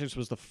Muted Romantics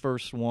was the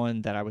first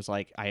one that I was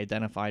like, I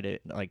identified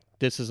it like,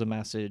 this is a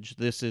message.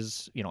 This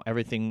is,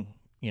 everything,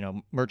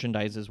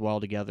 merchandises well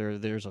together.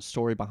 There's a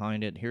story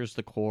behind it. Here's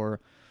the core.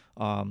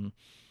 And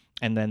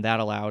then that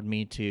allowed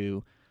me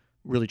to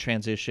really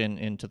transition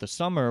into the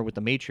summer with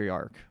the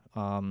matriarch.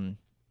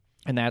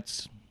 And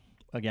that's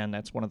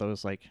one of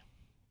those like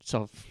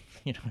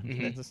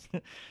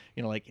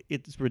like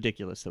it's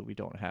ridiculous that we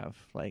don't have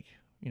like,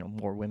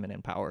 more women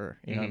in power.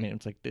 What I mean?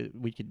 It's like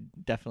we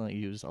could definitely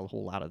use a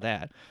whole lot of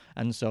that.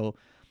 And so,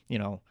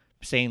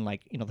 saying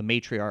like, you know, the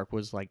matriarch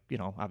was like, you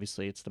know,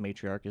 obviously it's the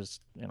matriarch is,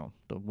 you know,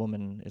 the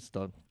woman is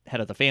the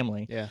head of the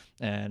family. Yeah.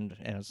 And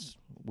as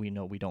we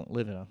know, we don't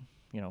live in a,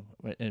 you know,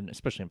 and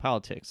especially in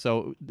politics.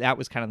 So that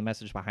was kind of the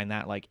message behind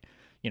that, like,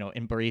 you know,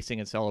 embracing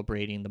and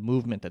celebrating the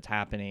movement that's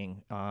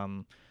happening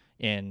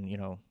in, you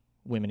know,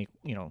 women,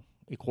 you know,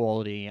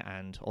 equality,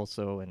 and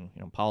also in,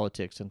 you know,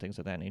 politics and things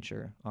of that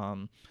nature.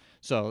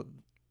 So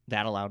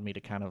that allowed me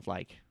to kind of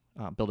like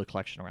build a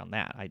collection around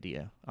that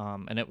idea.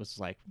 And it was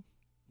like,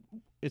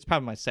 it's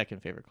probably my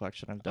second favorite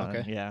collection I've done.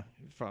 Okay. Yeah,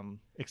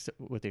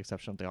 with the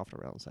exception of the Off the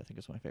Rails, I think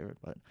is my favorite.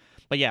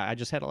 But yeah, I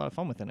just had a lot of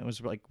fun with it. It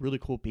was like really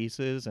cool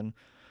pieces, and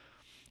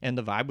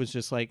the vibe was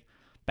just like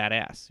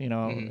badass, you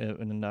know.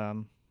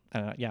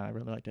 Yeah, I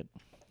really liked it.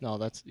 No,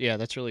 that's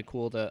really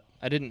cool.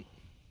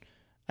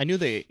 I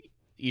knew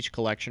each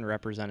collection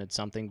represented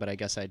something, but I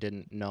guess I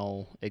didn't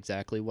know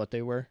exactly what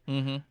they were.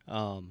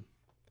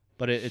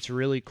 But it's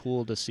really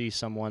cool to see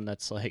someone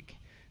that's like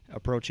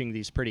approaching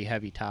these pretty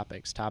heavy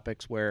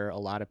topics where a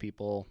lot of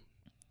people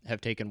have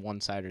taken one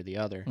side or the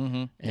other.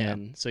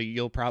 And so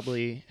you'll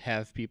probably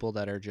have people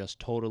that are just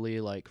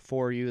totally like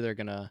for you. They're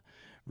going to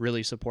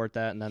really support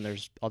that. And then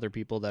there's other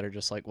people that are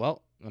just like,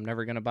 well, I'm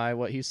never going to buy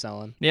what he's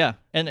selling. Yeah.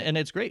 And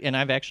it's great. And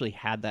I've actually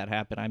had that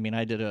happen. I mean,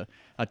 I did a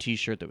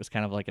t-shirt that was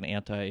kind of like an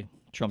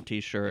anti-Trump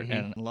t-shirt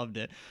and loved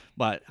it.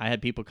 But I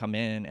had people come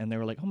in and they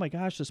were like, oh my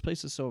gosh, this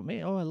place is so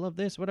amazing. Oh, I love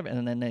this, whatever.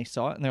 And then they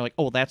saw it and they're like,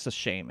 oh, that's a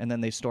shame. And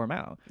then they storm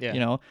out, you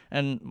know?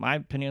 And my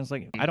opinion is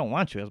like, I don't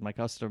want you as my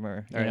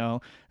customer, you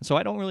know? And so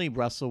I don't really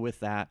wrestle with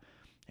that.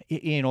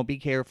 You know, be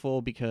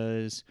careful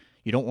because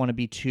you don't want to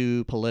be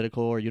too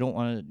political, or you don't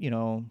want to, you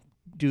know,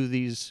 do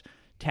these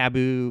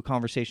taboo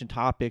conversation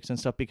topics and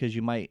stuff, because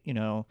you might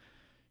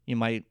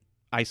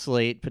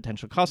isolate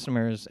potential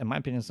customers. And my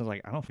opinion is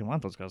like, I don't know if you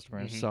want those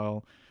customers.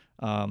 So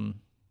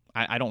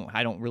I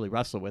don't really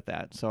wrestle with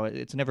that. So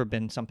it's never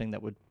been something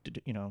that would,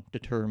 you know,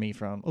 deter me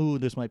from, oh,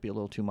 this might be a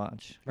little too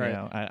much. Right. You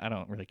know, I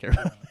don't really care.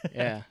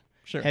 Yeah.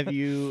 Sure. Have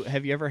you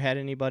ever had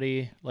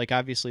anybody, like,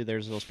 obviously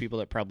there's those people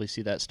that probably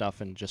see that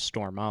stuff and just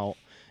storm out,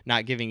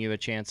 not giving you a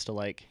chance to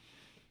like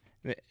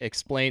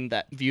explain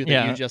that view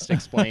that you just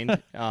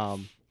explained.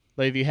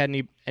 But have you had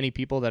any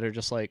people that are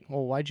just like,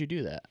 well, why'd you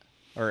do that?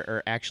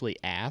 Or actually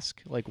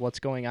ask, like, what's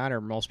going on?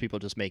 Or most people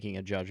just making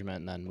a judgment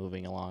and then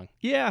moving along?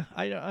 Yeah,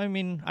 I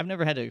mean, I've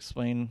never had to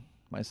explain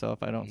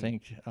myself, I don't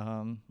think.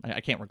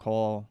 I can't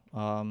recall,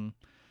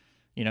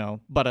 you know,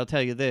 but I'll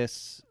tell you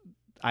this.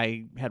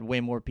 I had way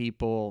more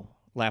people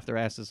laugh their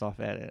asses off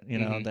at it, you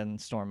know, than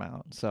storm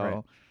out.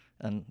 So,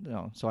 and, you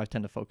know, so I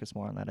tend to focus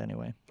more on that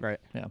anyway. Right.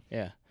 Yeah.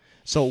 Yeah.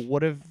 So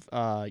what if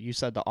you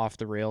said the Off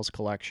the Rails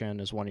collection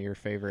is one of your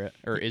favorite,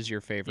 or is your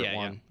favorite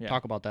one? Yeah.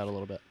 Talk about that a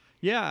little bit.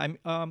 Yeah,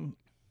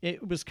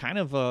 it was kind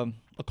of a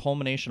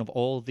culmination of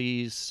all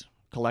these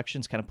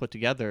collections kind of put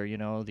together, you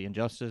know, the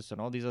Injustice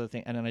and all these other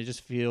things. And then I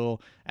just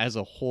feel as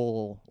a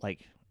whole,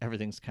 like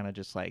everything's kind of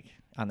just like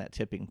on that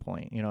tipping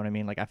point, you know what I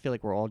mean? Like I feel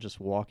like we're all just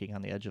walking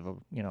on the edge of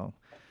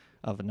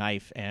a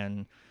knife.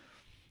 And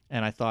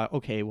I thought,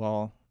 okay,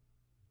 well,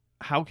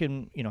 how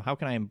can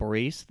I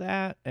embrace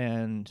that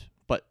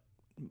but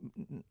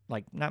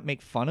like not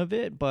make fun of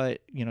it,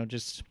 but, you know,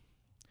 just,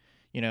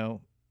 you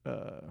know,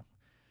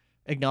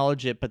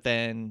 acknowledge it, but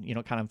then, you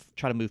know, kind of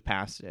try to move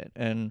past it.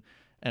 And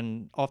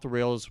Off the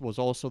Rails was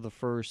also the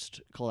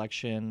first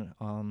collection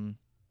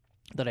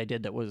that I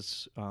did that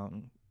was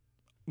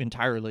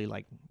entirely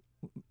like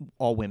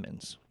all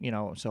women's, you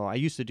know. So I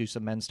used to do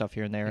some men's stuff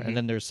here and there, and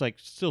then there's like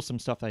still some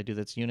stuff that I do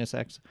that's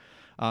unisex,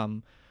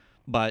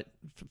 but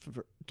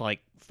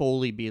like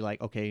fully be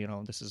like, okay, you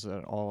know, this is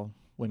an all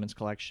women's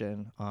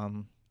collection,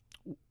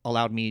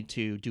 allowed me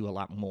to do a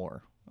lot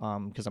more.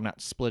 Because I'm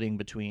not splitting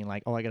between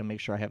like, oh, I got to make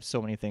sure I have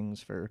so many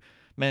things for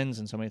men's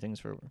and so many things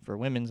for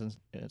women's.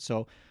 And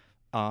so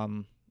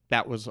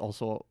that was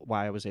also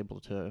why I was able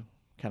to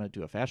kind of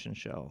do a fashion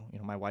show. You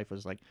know, my wife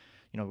was like,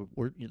 you know,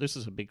 this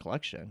is a big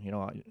collection. You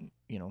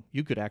know,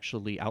 you could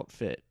actually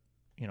outfit,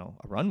 you know,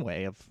 a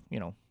runway of, you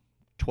know,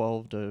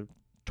 12 to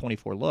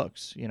 24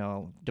 looks, you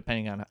know,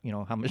 depending on, you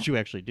know, how much you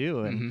actually do.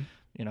 And,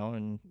 you know,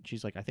 and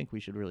she's like, I think we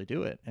should really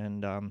do it.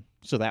 And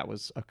so that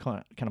was a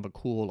kind of a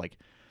cool, like,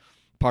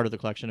 part of the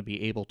collection to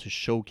be able to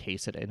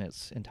showcase it in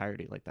its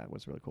entirety. Like that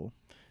was really cool.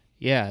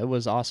 Yeah, it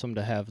was awesome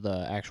to have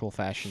the actual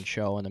fashion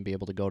show and then be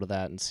able to go to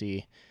that and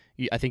see.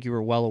 I think you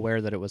were well aware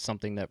that it was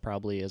something that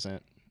probably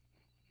isn't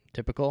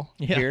typical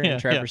here in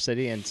Traverse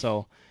City. And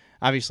so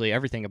obviously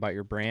everything about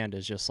your brand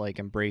is just like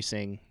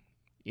embracing,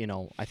 you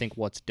know, I think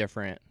what's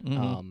different.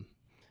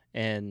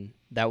 And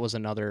that was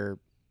another,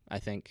 I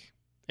think,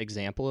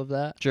 example of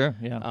that. Sure.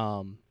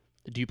 Yeah.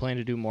 Do you plan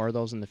to do more of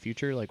those in the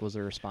future? Like, was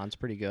the response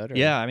pretty good? Or?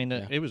 Yeah, I mean,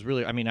 it was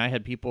really, I mean, I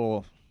had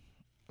people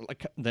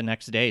like the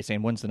next day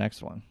saying, when's the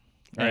next one?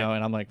 You know,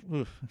 and I'm like,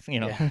 oof,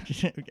 you know, I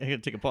gotta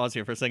take a pause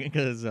here for a second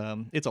because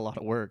it's a lot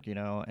of work, you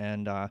know,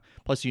 and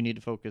plus you need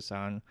to focus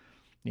on,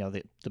 you know,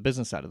 the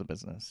business side of the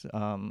business.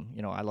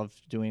 You know, I love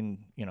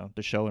doing, you know,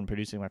 the show and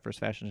producing my first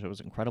fashion show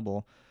was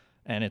incredible.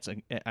 And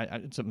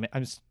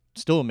I'm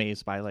still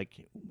amazed by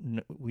like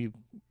we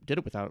did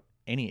it without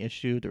any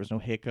issue. There was no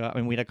hiccup. I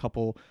mean, we had a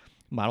couple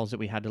models that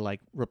we had to like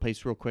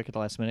replace real quick at the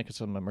last minute because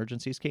some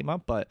emergencies came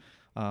up, but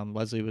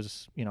Leslie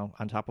was,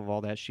 on top of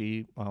all that.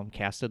 She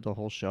casted the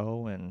whole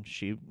show, and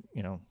she,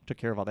 took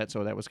care of all that.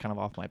 So that was kind of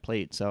off my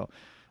plate. So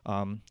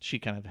she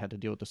kind of had to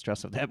deal with the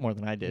stress of that more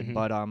than I did.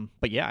 Mm-hmm.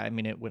 But yeah, I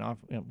mean, it went off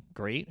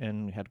great,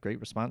 and we had great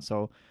response.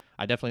 So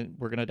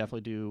we're gonna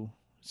definitely do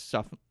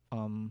stuff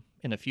in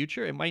the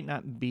future. It might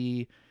not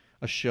be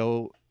a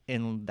show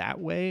in that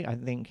way. I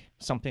think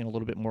something a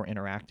little bit more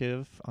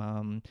interactive,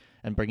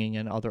 and bringing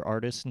in other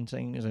artists and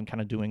things, and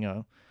kind of doing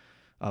a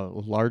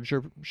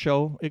larger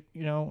show,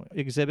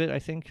 exhibit. I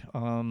think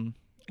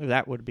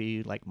that would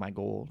be like my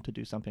goal, to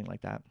do something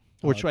like that,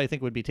 which I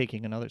think would be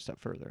taking another step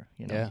further.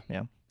 Yeah.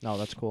 No,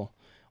 that's cool.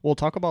 We'll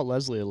talk about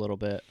Leslie a little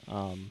bit,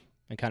 and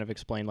kind of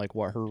explain like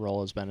what her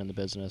role has been in the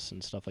business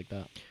and stuff like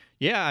that.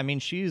 Yeah, I mean,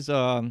 she's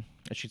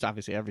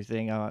obviously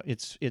everything.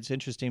 It's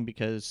interesting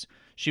because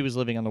she was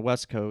living on the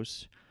West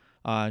Coast.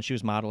 She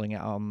was modeling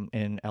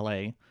in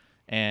LA,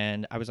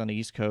 and I was on the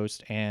East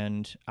Coast,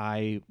 and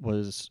I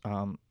was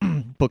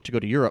booked to go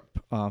to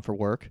Europe for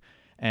work.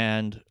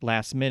 And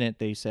last minute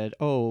they said,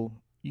 "Oh,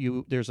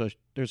 there's a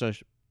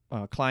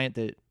client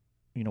that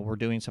we're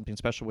doing something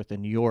special with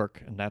in New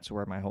York, and that's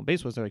where my home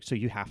base was." They're like, "So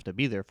you have to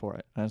be there for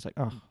it." And I was like,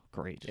 "Oh,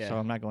 great!" Yeah. So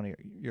I'm not going to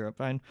Europe.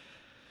 Fine.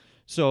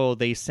 So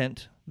they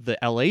sent the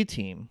LA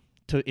team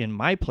in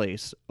my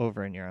place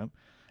over in Europe.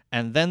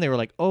 And then they were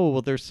like, "Oh,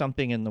 well, there's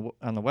something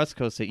on the West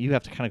Coast that you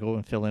have to kind of go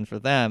and fill in for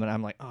them." And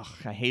I'm like, "Oh,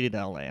 I hated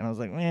LA." And I was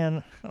like,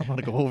 "Man, I don't want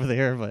to go over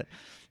there." But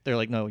they're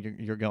like, "No,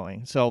 you're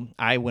going." So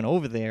I went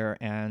over there,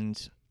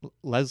 and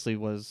Leslie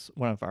was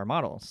one of our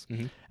models.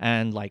 Mm-hmm.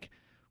 And like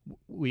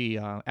we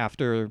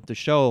after the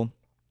show,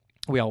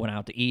 we all went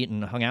out to eat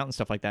and hung out and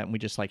stuff like that, and we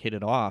just like hit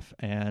it off.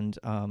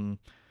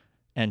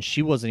 And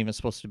she wasn't even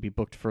supposed to be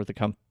booked for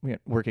the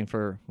working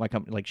for my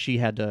company. Like, she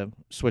had to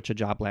switch a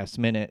job last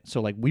minute.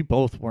 So like we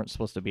both weren't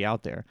supposed to be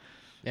out there.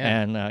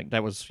 Yeah. And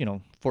that was,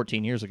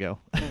 14 years ago.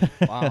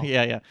 Wow.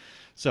 Yeah.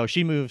 So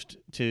she moved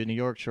to New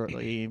York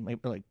shortly, maybe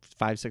like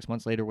 5-6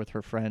 months later, with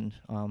her friend.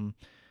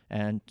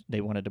 And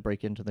they wanted to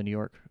break into the New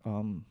York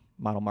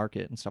model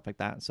market and stuff like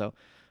that. So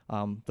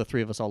the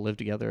three of us all lived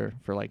together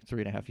for like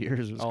 3.5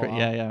 years. It was great. Wow.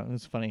 Yeah. It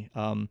was funny.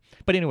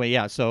 But anyway,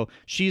 yeah. So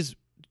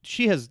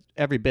she has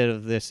every bit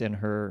of this in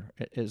her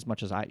as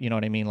much as I, you know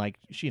what I mean? Like,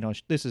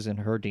 this is in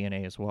her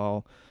DNA as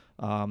well.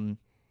 And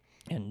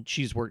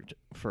she's worked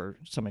for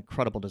some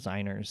incredible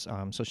designers.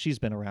 So she's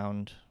been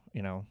around,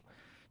 to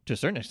a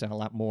certain extent, a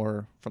lot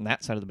more from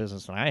that side of the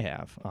business than I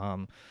have.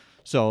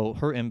 So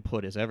her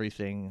input is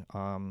everything.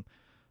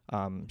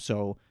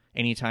 So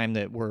anytime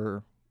that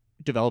we're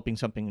developing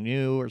something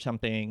new or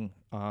something,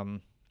 I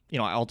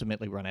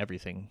ultimately run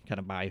everything kind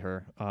of by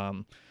her.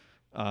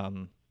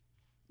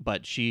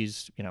 But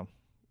she's,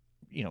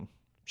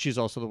 she's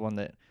also the one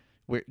that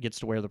gets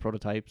to wear the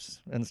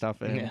prototypes and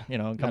stuff. And,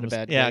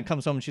 Not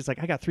comes home and she's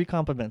like, "I got 3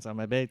 compliments on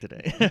my bag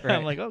today." Right.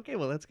 I'm like, "Okay,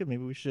 well, that's good.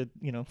 Maybe we should,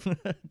 do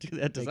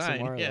that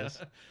design." Yeah.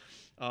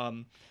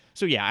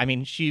 So yeah, I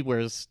mean, she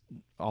wears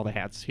all the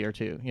hats here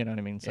too. You know what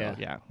I mean? So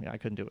yeah, I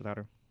couldn't do it without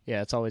her.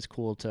 Yeah, it's always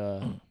cool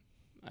to,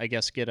 I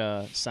guess, get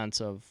a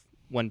sense of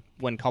when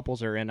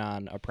couples are in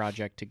on a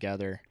project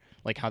together,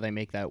 like how they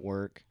make that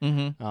work.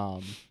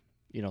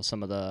 Mm-hmm.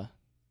 Some of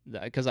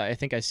because I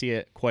think I see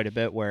it quite a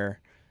bit where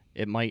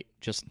it might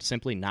just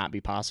simply not be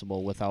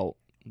possible without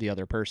the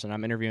other person.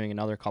 I'm interviewing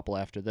another couple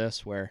after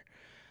this where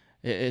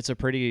it's a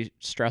pretty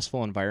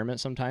stressful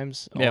environment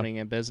sometimes, owning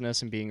a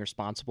business and being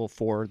responsible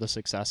for the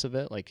success of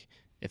it. Like,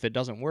 if it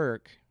doesn't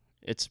work,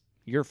 it's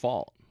your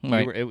fault.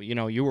 Right.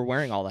 You were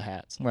wearing all the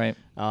hats. Right.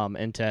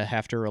 And to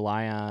have to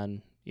rely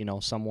on,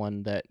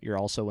 someone that you're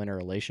also in a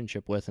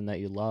relationship with and that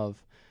you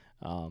love,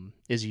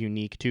 is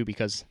unique too,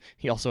 because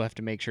you also have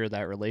to make sure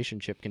that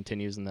relationship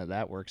continues and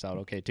that works out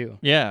okay too.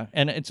 Yeah.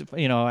 And it's,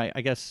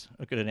 I guess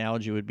a good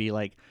analogy would be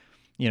like,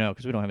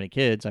 because we don't have any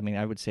kids. I mean,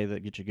 I would say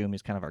that Gumee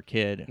is kind of our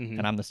kid,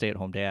 and I'm the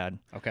stay-at-home dad.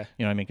 Okay.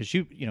 You know what I mean? Because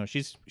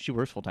she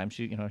works full time.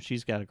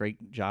 She's got a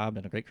great job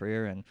and a great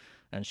career,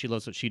 and she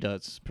loves what she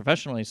does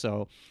professionally.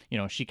 So,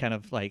 she kind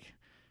of like,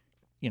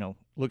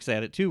 looks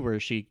at it too, where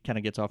she kind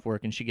of gets off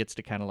work and she gets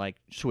to kind of like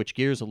switch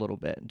gears a little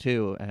bit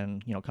too,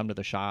 and come to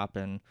the shop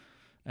and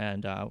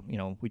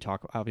we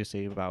talk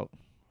obviously about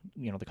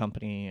the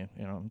company.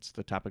 It's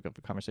the topic of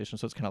the conversation.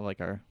 So it's kind of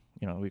like our,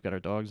 we've got our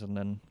dogs, and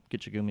then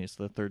Gumee is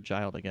the third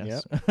child, I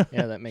guess. Yep.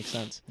 Yeah, that makes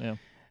sense. Yeah.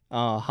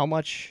 How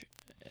much,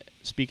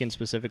 speaking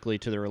specifically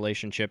to the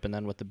relationship and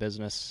then with the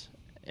business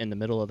in the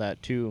middle of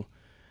that too,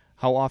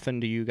 how often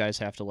do you guys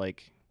have to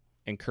like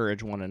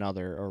encourage one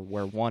another, or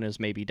where one is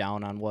maybe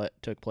down on what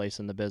took place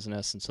in the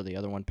business and so the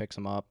other one picks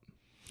them up?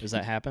 Does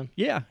that happen?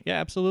 Yeah,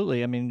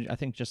 absolutely. I mean, I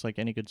think just like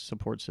any good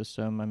support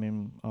system, I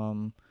mean,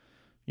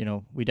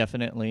 we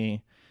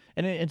definitely,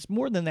 and it's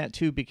more than that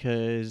too,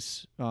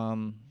 because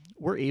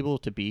we're able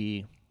to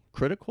be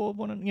critical of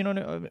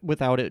one,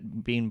 without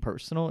it being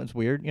personal. It's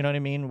weird, you know what I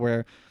mean?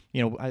 Where,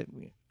 I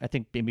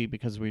think maybe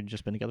because we've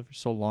just been together for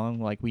so long,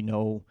 like we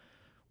know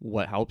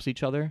what helps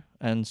each other,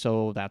 and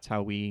so that's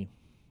how we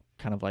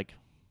kind of like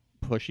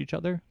push each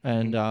other.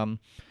 And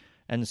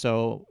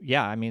so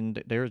yeah, I mean,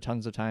 there are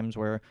tons of times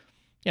where,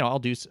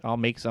 I'll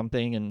make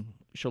something and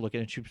she'll look at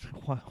it and she'll be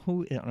like,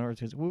 who on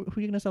earth is, who are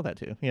you gonna sell that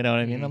to? You know what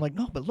I mean? I'm like,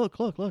 no, but look,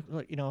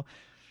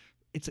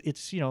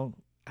 it's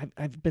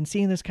I've been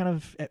seeing this kind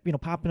of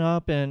popping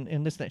up and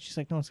this and that. She's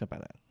like, no one's gonna buy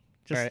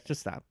that.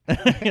 Just stop.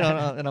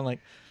 And I'm like,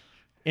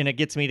 and it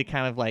gets me to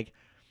kind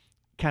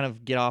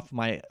of get off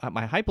my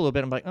hype a little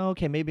bit. I'm like, oh,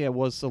 okay, maybe I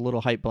was a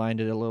little hype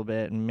blinded a little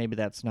bit, and maybe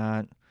that's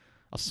not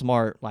a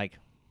smart like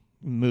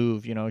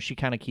move. She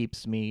kind of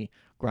keeps me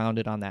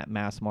grounded on that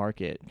mass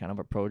market kind of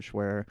approach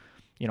where,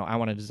 I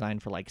want to design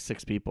for like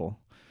 6 people,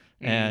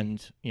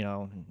 and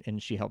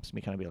and she helps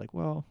me kind of be like,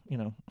 well, you're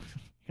gonna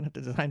have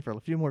to design for a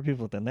few more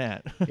people than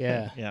that.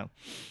 Yeah.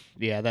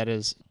 Yeah, that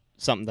is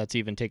something that's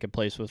even taken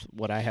place with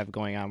what I have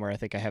going on, where I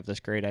think I have this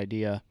great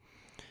idea,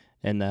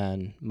 and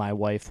then my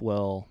wife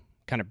will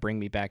kind of bring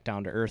me back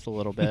down to earth a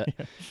little bit.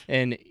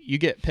 And you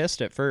get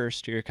pissed at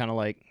first. You're kind of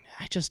like,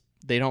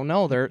 they don't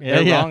know. They're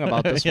wrong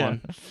about this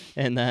one.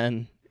 And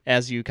then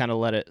as you kind of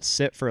let it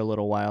sit for a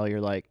little while, you're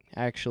like,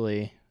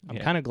 actually, I'm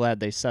kind of glad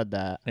they said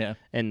that. Yeah.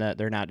 And that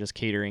they're not just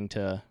catering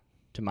to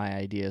my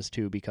ideas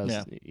too,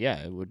 because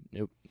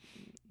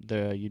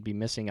you'd be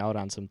missing out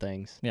on some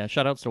things. Yeah.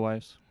 Shout outs to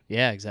wives.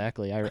 Yeah,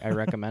 exactly. I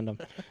recommend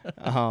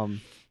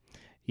them.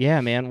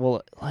 Yeah, man.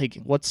 Well, like,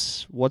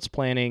 what's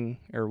planning,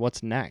 or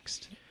what's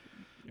next,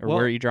 or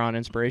where are you drawing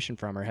inspiration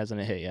from, or hasn't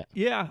it hit yet?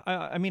 Yeah,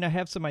 I mean, I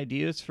have some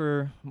ideas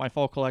for my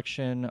fall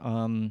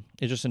collection.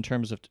 It's just in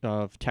terms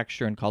of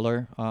texture and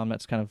color.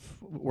 That's kind of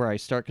where I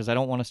start, because I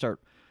don't want to start,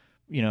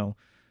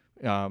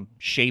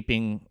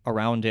 shaping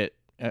around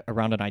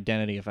an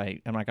identity if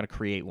I'm not going to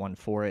create one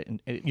for it.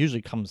 And it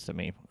usually comes to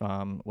me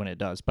when it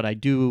does. But I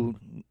do,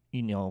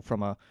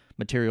 from a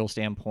material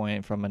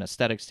standpoint, from an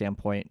aesthetic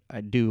standpoint,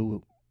 I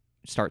do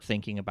start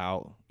thinking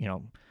about,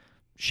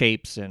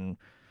 shapes and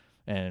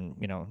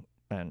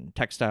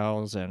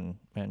textiles and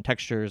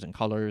textures and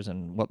colors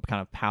and what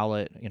kind of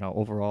palette,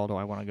 overall do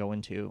I want to go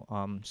into.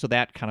 So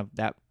that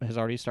has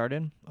already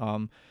started.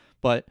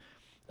 But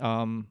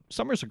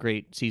summer's a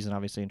great season,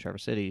 obviously, in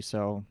Traverse City.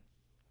 So,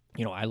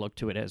 I look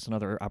to it as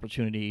another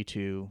opportunity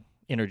to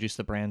introduce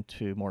the brand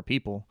to more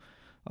people.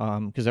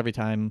 Because every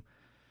time,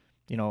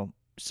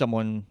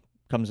 someone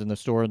comes in the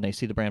store and they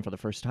see the brand for the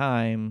first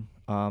time,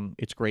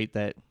 it's great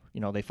that,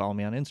 they follow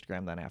me on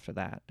Instagram then after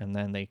that. And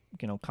then they,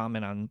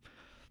 comment on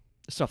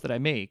stuff that I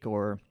make,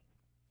 or,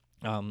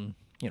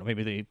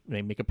 maybe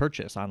they make a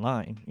purchase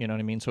online, you know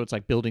what I mean? So it's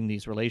like building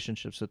these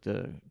relationships with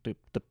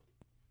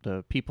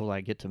the people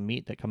I get to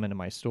meet that come into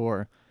my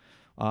store.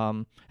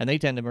 And they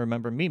tend to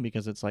remember me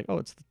because it's like, oh,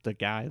 it's the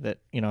guy that,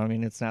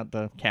 it's not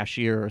the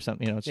cashier or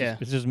something, it's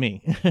just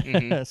me.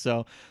 Mm-hmm.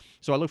 So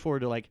I look forward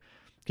to like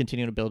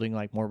continuing to building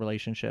like more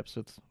relationships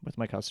with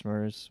my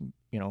customers,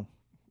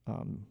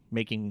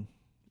 making,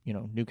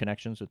 new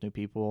connections with new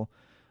people,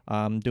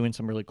 doing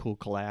some really cool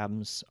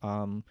collabs.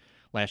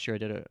 Last year I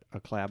did a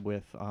collab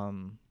with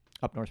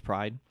Up North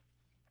Pride,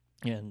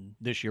 and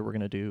this year we're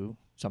going to do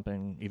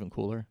something even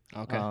cooler.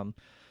 Okay.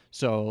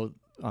 So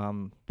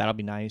that'll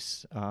be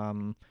nice,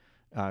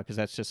 because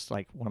that's just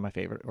like one of my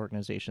favorite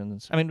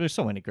organizations. I mean, there's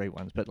so many great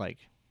ones, but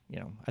like,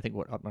 I think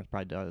what Up North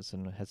Pride does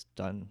and has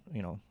done,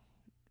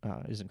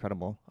 is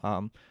incredible.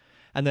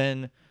 And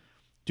then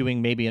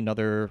doing maybe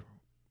another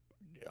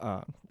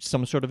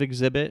some sort of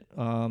exhibit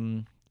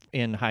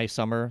in high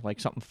summer, like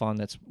something fun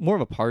that's more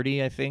of a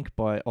party, I think,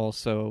 but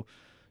also,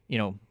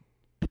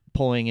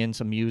 pulling in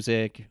some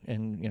music.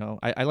 And,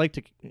 I like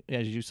to,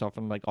 as you saw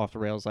from like Off the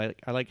Rails, I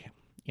like,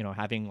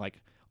 having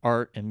like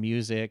art and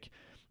music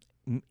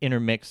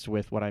intermixed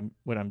with what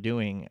I'm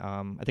doing.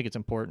 I think it's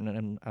important,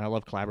 and I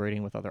love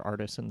collaborating with other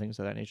artists and things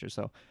of that nature.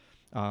 So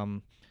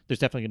there's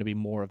definitely going to be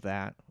more of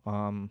that,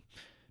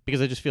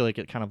 because I just feel like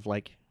it kind of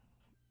like,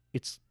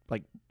 it's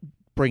like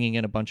bringing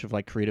in a bunch of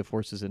like creative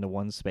forces into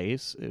one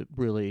space. It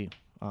really,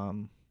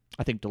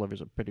 I think,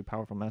 delivers a pretty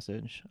powerful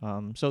message.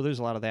 So there's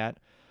a lot of that.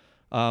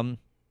 And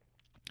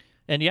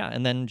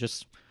then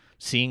just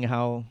seeing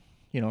how,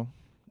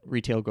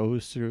 retail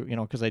goes through,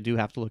 because I do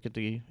have to look at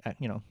the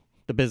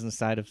business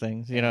side of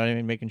things, you know what I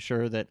mean? Making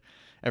sure that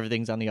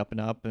everything's on the up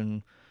and up.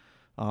 And,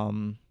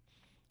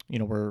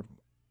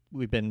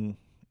 we've been,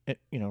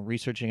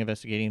 researching,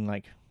 investigating,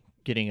 like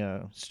getting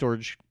a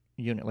storage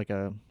unit, like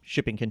a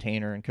shipping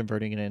container, and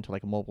converting it into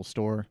like a mobile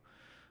store.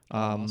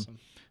 Awesome.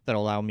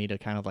 That'll allow me to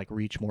kind of like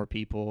reach more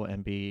people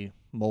and be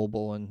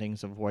mobile, and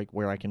things of like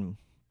where I can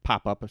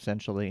pop up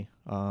essentially.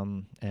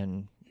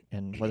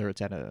 And whether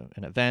it's at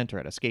an event or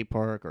at a skate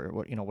park or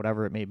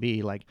whatever it may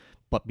be, like,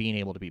 but being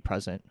able to be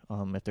present.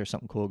 If there's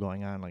something cool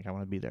going on, like I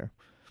want to be there.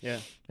 Yeah.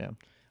 Yeah.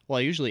 Well,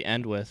 I usually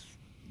end with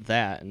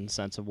that in the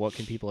sense of what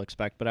can people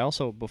expect, but I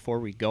also,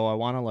 before we go, I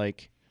want to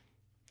like,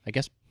 I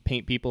guess,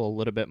 paint people a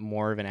little bit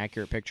more of an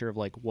accurate picture of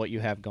like what you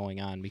have going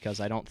on,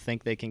 because I don't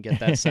think they can get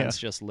that sense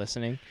just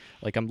listening.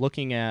 Like, I'm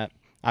looking at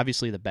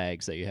obviously the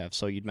bags that you have.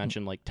 So you'd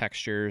mentioned like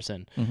textures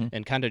and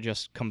kind of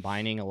just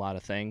combining a lot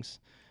of things.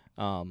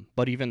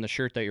 But even the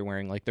shirt that you're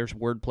wearing, like there's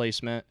word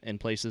placement in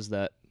places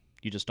that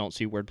you just don't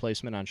see word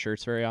placement on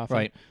shirts very often.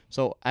 Right.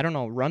 So I don't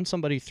know, run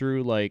somebody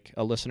through, like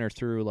a listener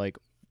through, like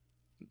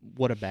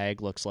what a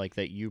bag looks like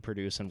that you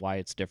produce and why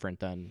it's different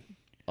than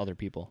other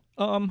people.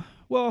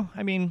 Well,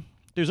 I mean,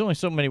 there's only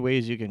so many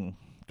ways you can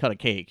cut a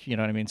cake, you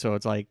know what I mean? So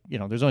it's like,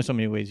 there's only so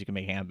many ways you can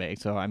make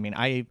handbags. So I mean,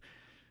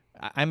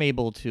 I'm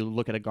able to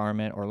look at a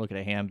garment or look at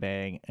a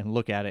handbag and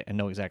look at it and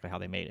know exactly how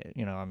they made it.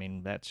 I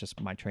mean, that's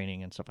just my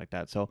training and stuff like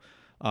that. So,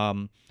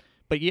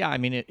 but yeah, I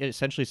mean, it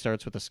essentially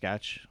starts with a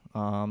sketch.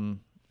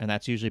 And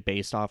that's usually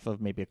based off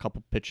of maybe a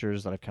couple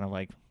pictures that I've kind of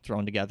like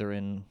thrown together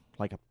in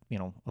like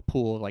a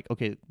pool, like,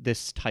 okay,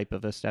 this type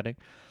of aesthetic.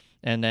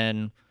 And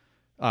then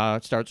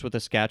it starts with a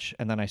sketch,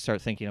 and then I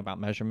start thinking about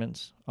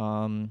measurements.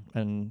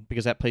 And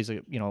because that plays,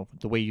 the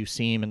way you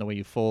seam and the way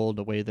you fold,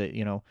 the way that,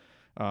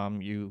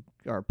 you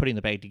are putting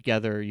the bag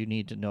together, you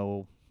need to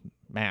know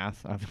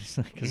math,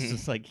 obviously, because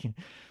it's like,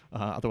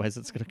 otherwise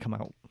it's going to come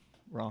out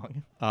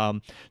wrong.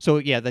 So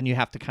yeah, then you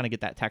have to kind of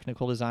get that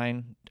technical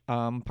design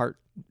part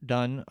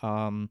done,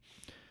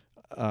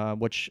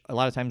 which a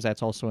lot of times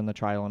that's also in the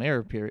trial and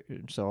error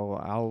period. So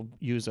I'll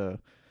use a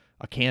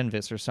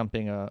canvas or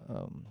something, a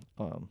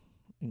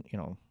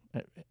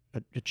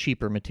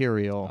cheaper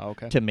material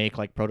to make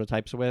like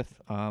prototypes with,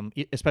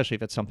 especially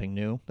if it's something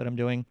new that I'm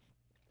doing,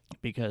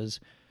 because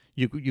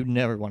you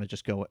never want to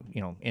just go,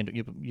 and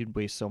you'd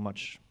waste so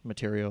much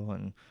material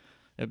and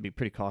it'd be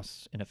pretty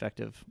cost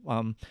ineffective.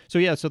 So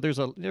yeah, so there's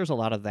a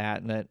lot of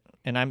that,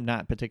 and I'm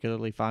not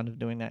particularly fond of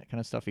doing that kind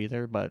of stuff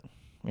either, but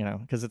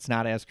because it's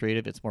not as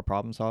creative, it's more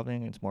problem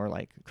solving, it's more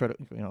like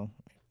critical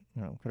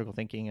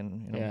thinking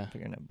and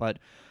figuring it.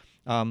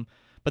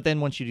 But then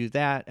once you do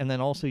that, and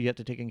then also you have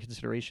to take in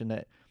consideration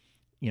that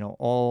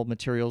all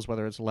materials,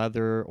 whether it's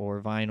leather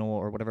or vinyl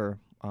or whatever,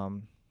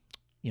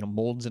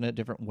 molds in a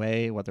different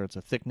way, whether it's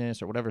a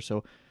thickness or whatever.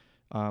 So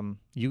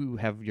you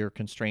have your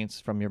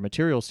constraints from your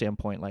material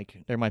standpoint.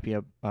 Like there might be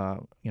a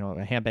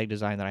handbag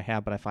design that I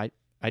have, but if I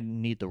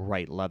need the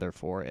right leather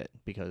for it,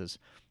 because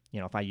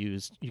you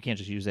can't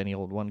just use any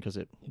old one because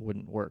it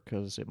wouldn't work,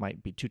 because it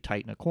might be too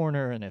tight in a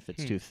corner, and if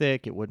it's too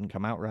thick, it wouldn't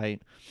come out right.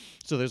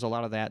 So there's a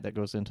lot of that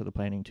goes into the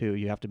planning too.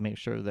 You have to make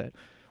sure that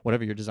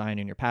whatever your design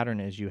and your pattern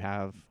is, you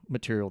have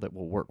material that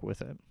will work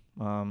with it.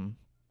 And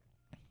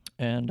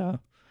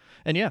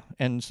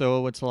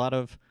so it's a lot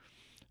of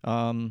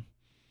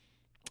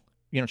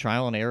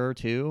trial and error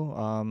too.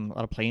 A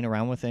lot of playing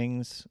around with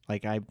things.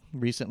 Like I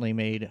recently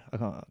made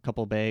a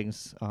couple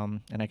bags,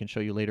 and I can show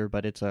you later,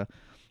 but it's a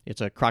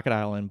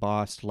crocodile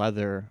embossed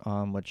leather,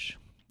 which,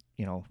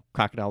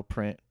 crocodile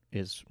print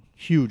is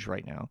huge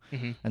right now.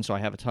 Mm-hmm. And so I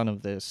have a ton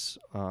of this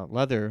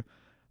leather,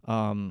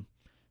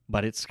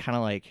 but it's kind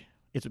of like,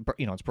 it's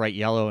bright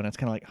yellow, and it's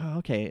kind of like, oh,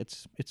 okay,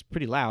 it's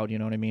pretty loud, you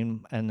know what I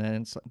mean? And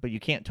then but you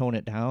can't tone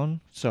it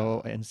down.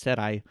 So instead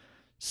I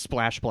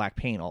splash black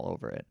paint all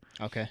over it.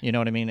 Okay. You know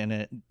what I mean? And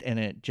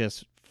it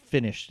just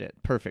finished it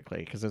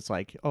perfectly, because it's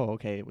like, oh,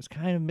 okay, it was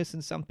kind of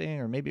missing something,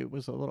 or maybe it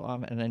was a little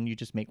off, and then you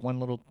just make one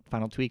little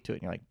final tweak to it,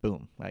 and you're like,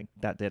 boom, like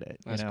that did it.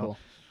 That's cool.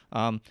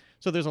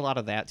 So there's a lot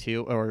of that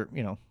too, or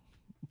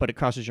but it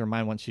crosses your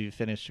mind once you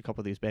finish a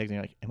couple of these bags, and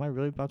you're like, am I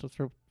really about to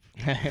throw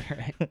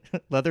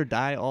leather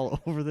dye all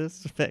over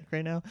this bag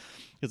right now?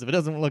 Because if it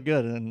doesn't look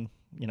good, then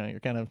you're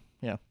kind of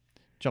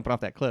jumping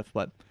off that cliff,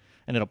 but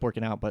ended up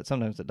working out. But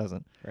sometimes it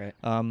doesn't. Right.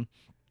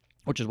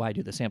 Which is why I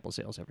do the sample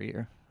sales every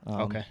year.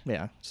 Okay.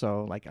 Yeah.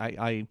 So like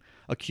I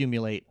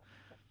accumulate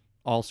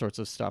all sorts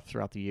of stuff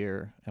throughout the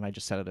year, and I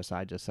just set it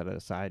aside,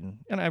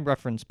 and I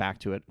reference back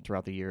to it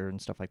throughout the year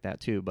and stuff like that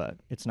too. But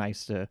it's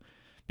nice to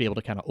be able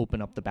to kind of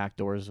open up the back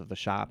doors of the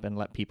shop and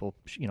let people,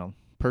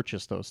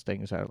 purchase those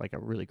things at like a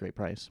really great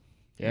price.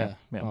 Yeah.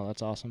 Oh,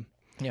 that's awesome.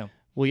 Yeah.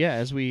 Well, yeah,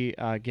 as we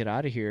get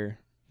out of here,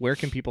 where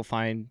can people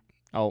find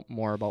out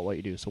more about what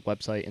you do? So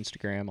website,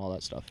 Instagram, all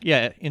that stuff.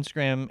 Yeah.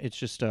 Instagram, it's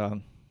just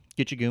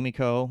Get You Gumee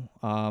Co.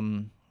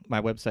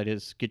 My website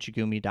is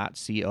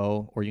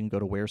getyougumee.co, or you can go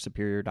to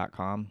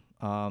wearsuperior.com.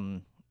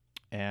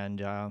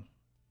 And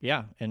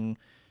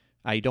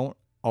I don't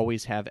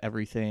always have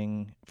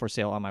everything for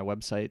sale on my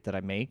website that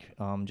I make,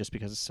 just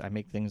because I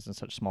make things in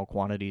such small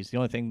quantities. The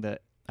only thing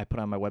that I put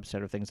on my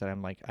website are things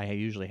that I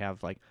usually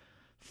have like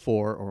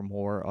 4 or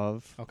more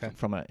of,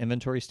 from an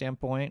inventory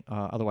standpoint.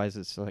 Otherwise,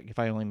 it's like if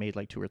I only made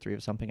like 2 or 3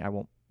 of something, I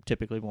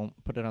typically won't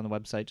put it on the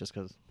website, just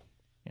because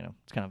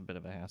it's kind of a bit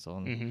of a hassle.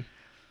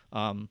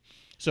 And,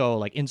 so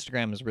like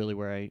Instagram is really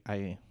where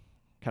I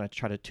kind of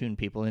try to tune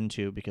people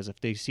into, because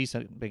if they see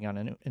something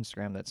on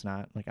Instagram that's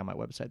not like on my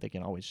website, they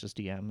can always just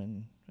DM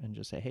and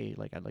just say, hey,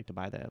 like I'd like to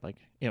buy that. Like,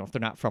 if they're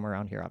not from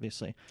around here,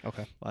 obviously.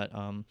 Okay.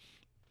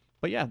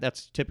 But yeah,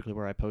 that's typically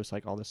where I post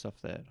like all the stuff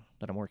that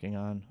I'm working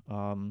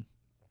on.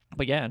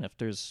 But yeah, and if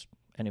there's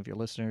any of your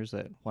listeners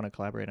that want to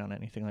collaborate on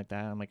anything like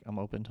that, I'm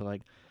open to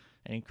like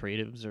any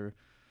creatives or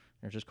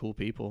just cool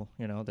people,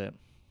 that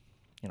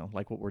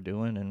like what we're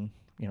doing and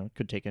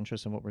could take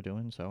interest in what we're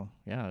doing. So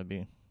yeah, it'd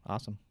be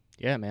awesome.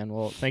 Yeah, man.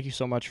 Well, thank you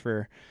so much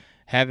for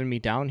having me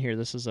down here.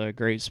 This is a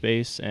great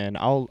space, and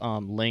I'll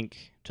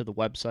link to the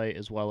website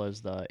as well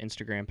as the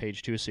Instagram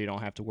page too, so you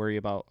don't have to worry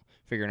about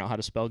figuring out how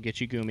to spell Get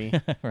You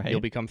Gumee. Right.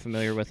 You'll become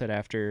familiar with it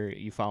after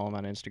you follow him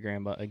on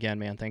Instagram. But again,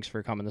 man, thanks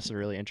for coming. This is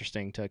really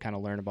interesting to kind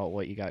of learn about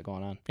what you got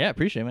going on. Yeah,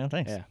 appreciate it, man.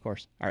 Thanks. Yeah, of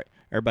course. All right,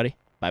 everybody,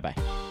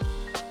 bye-bye.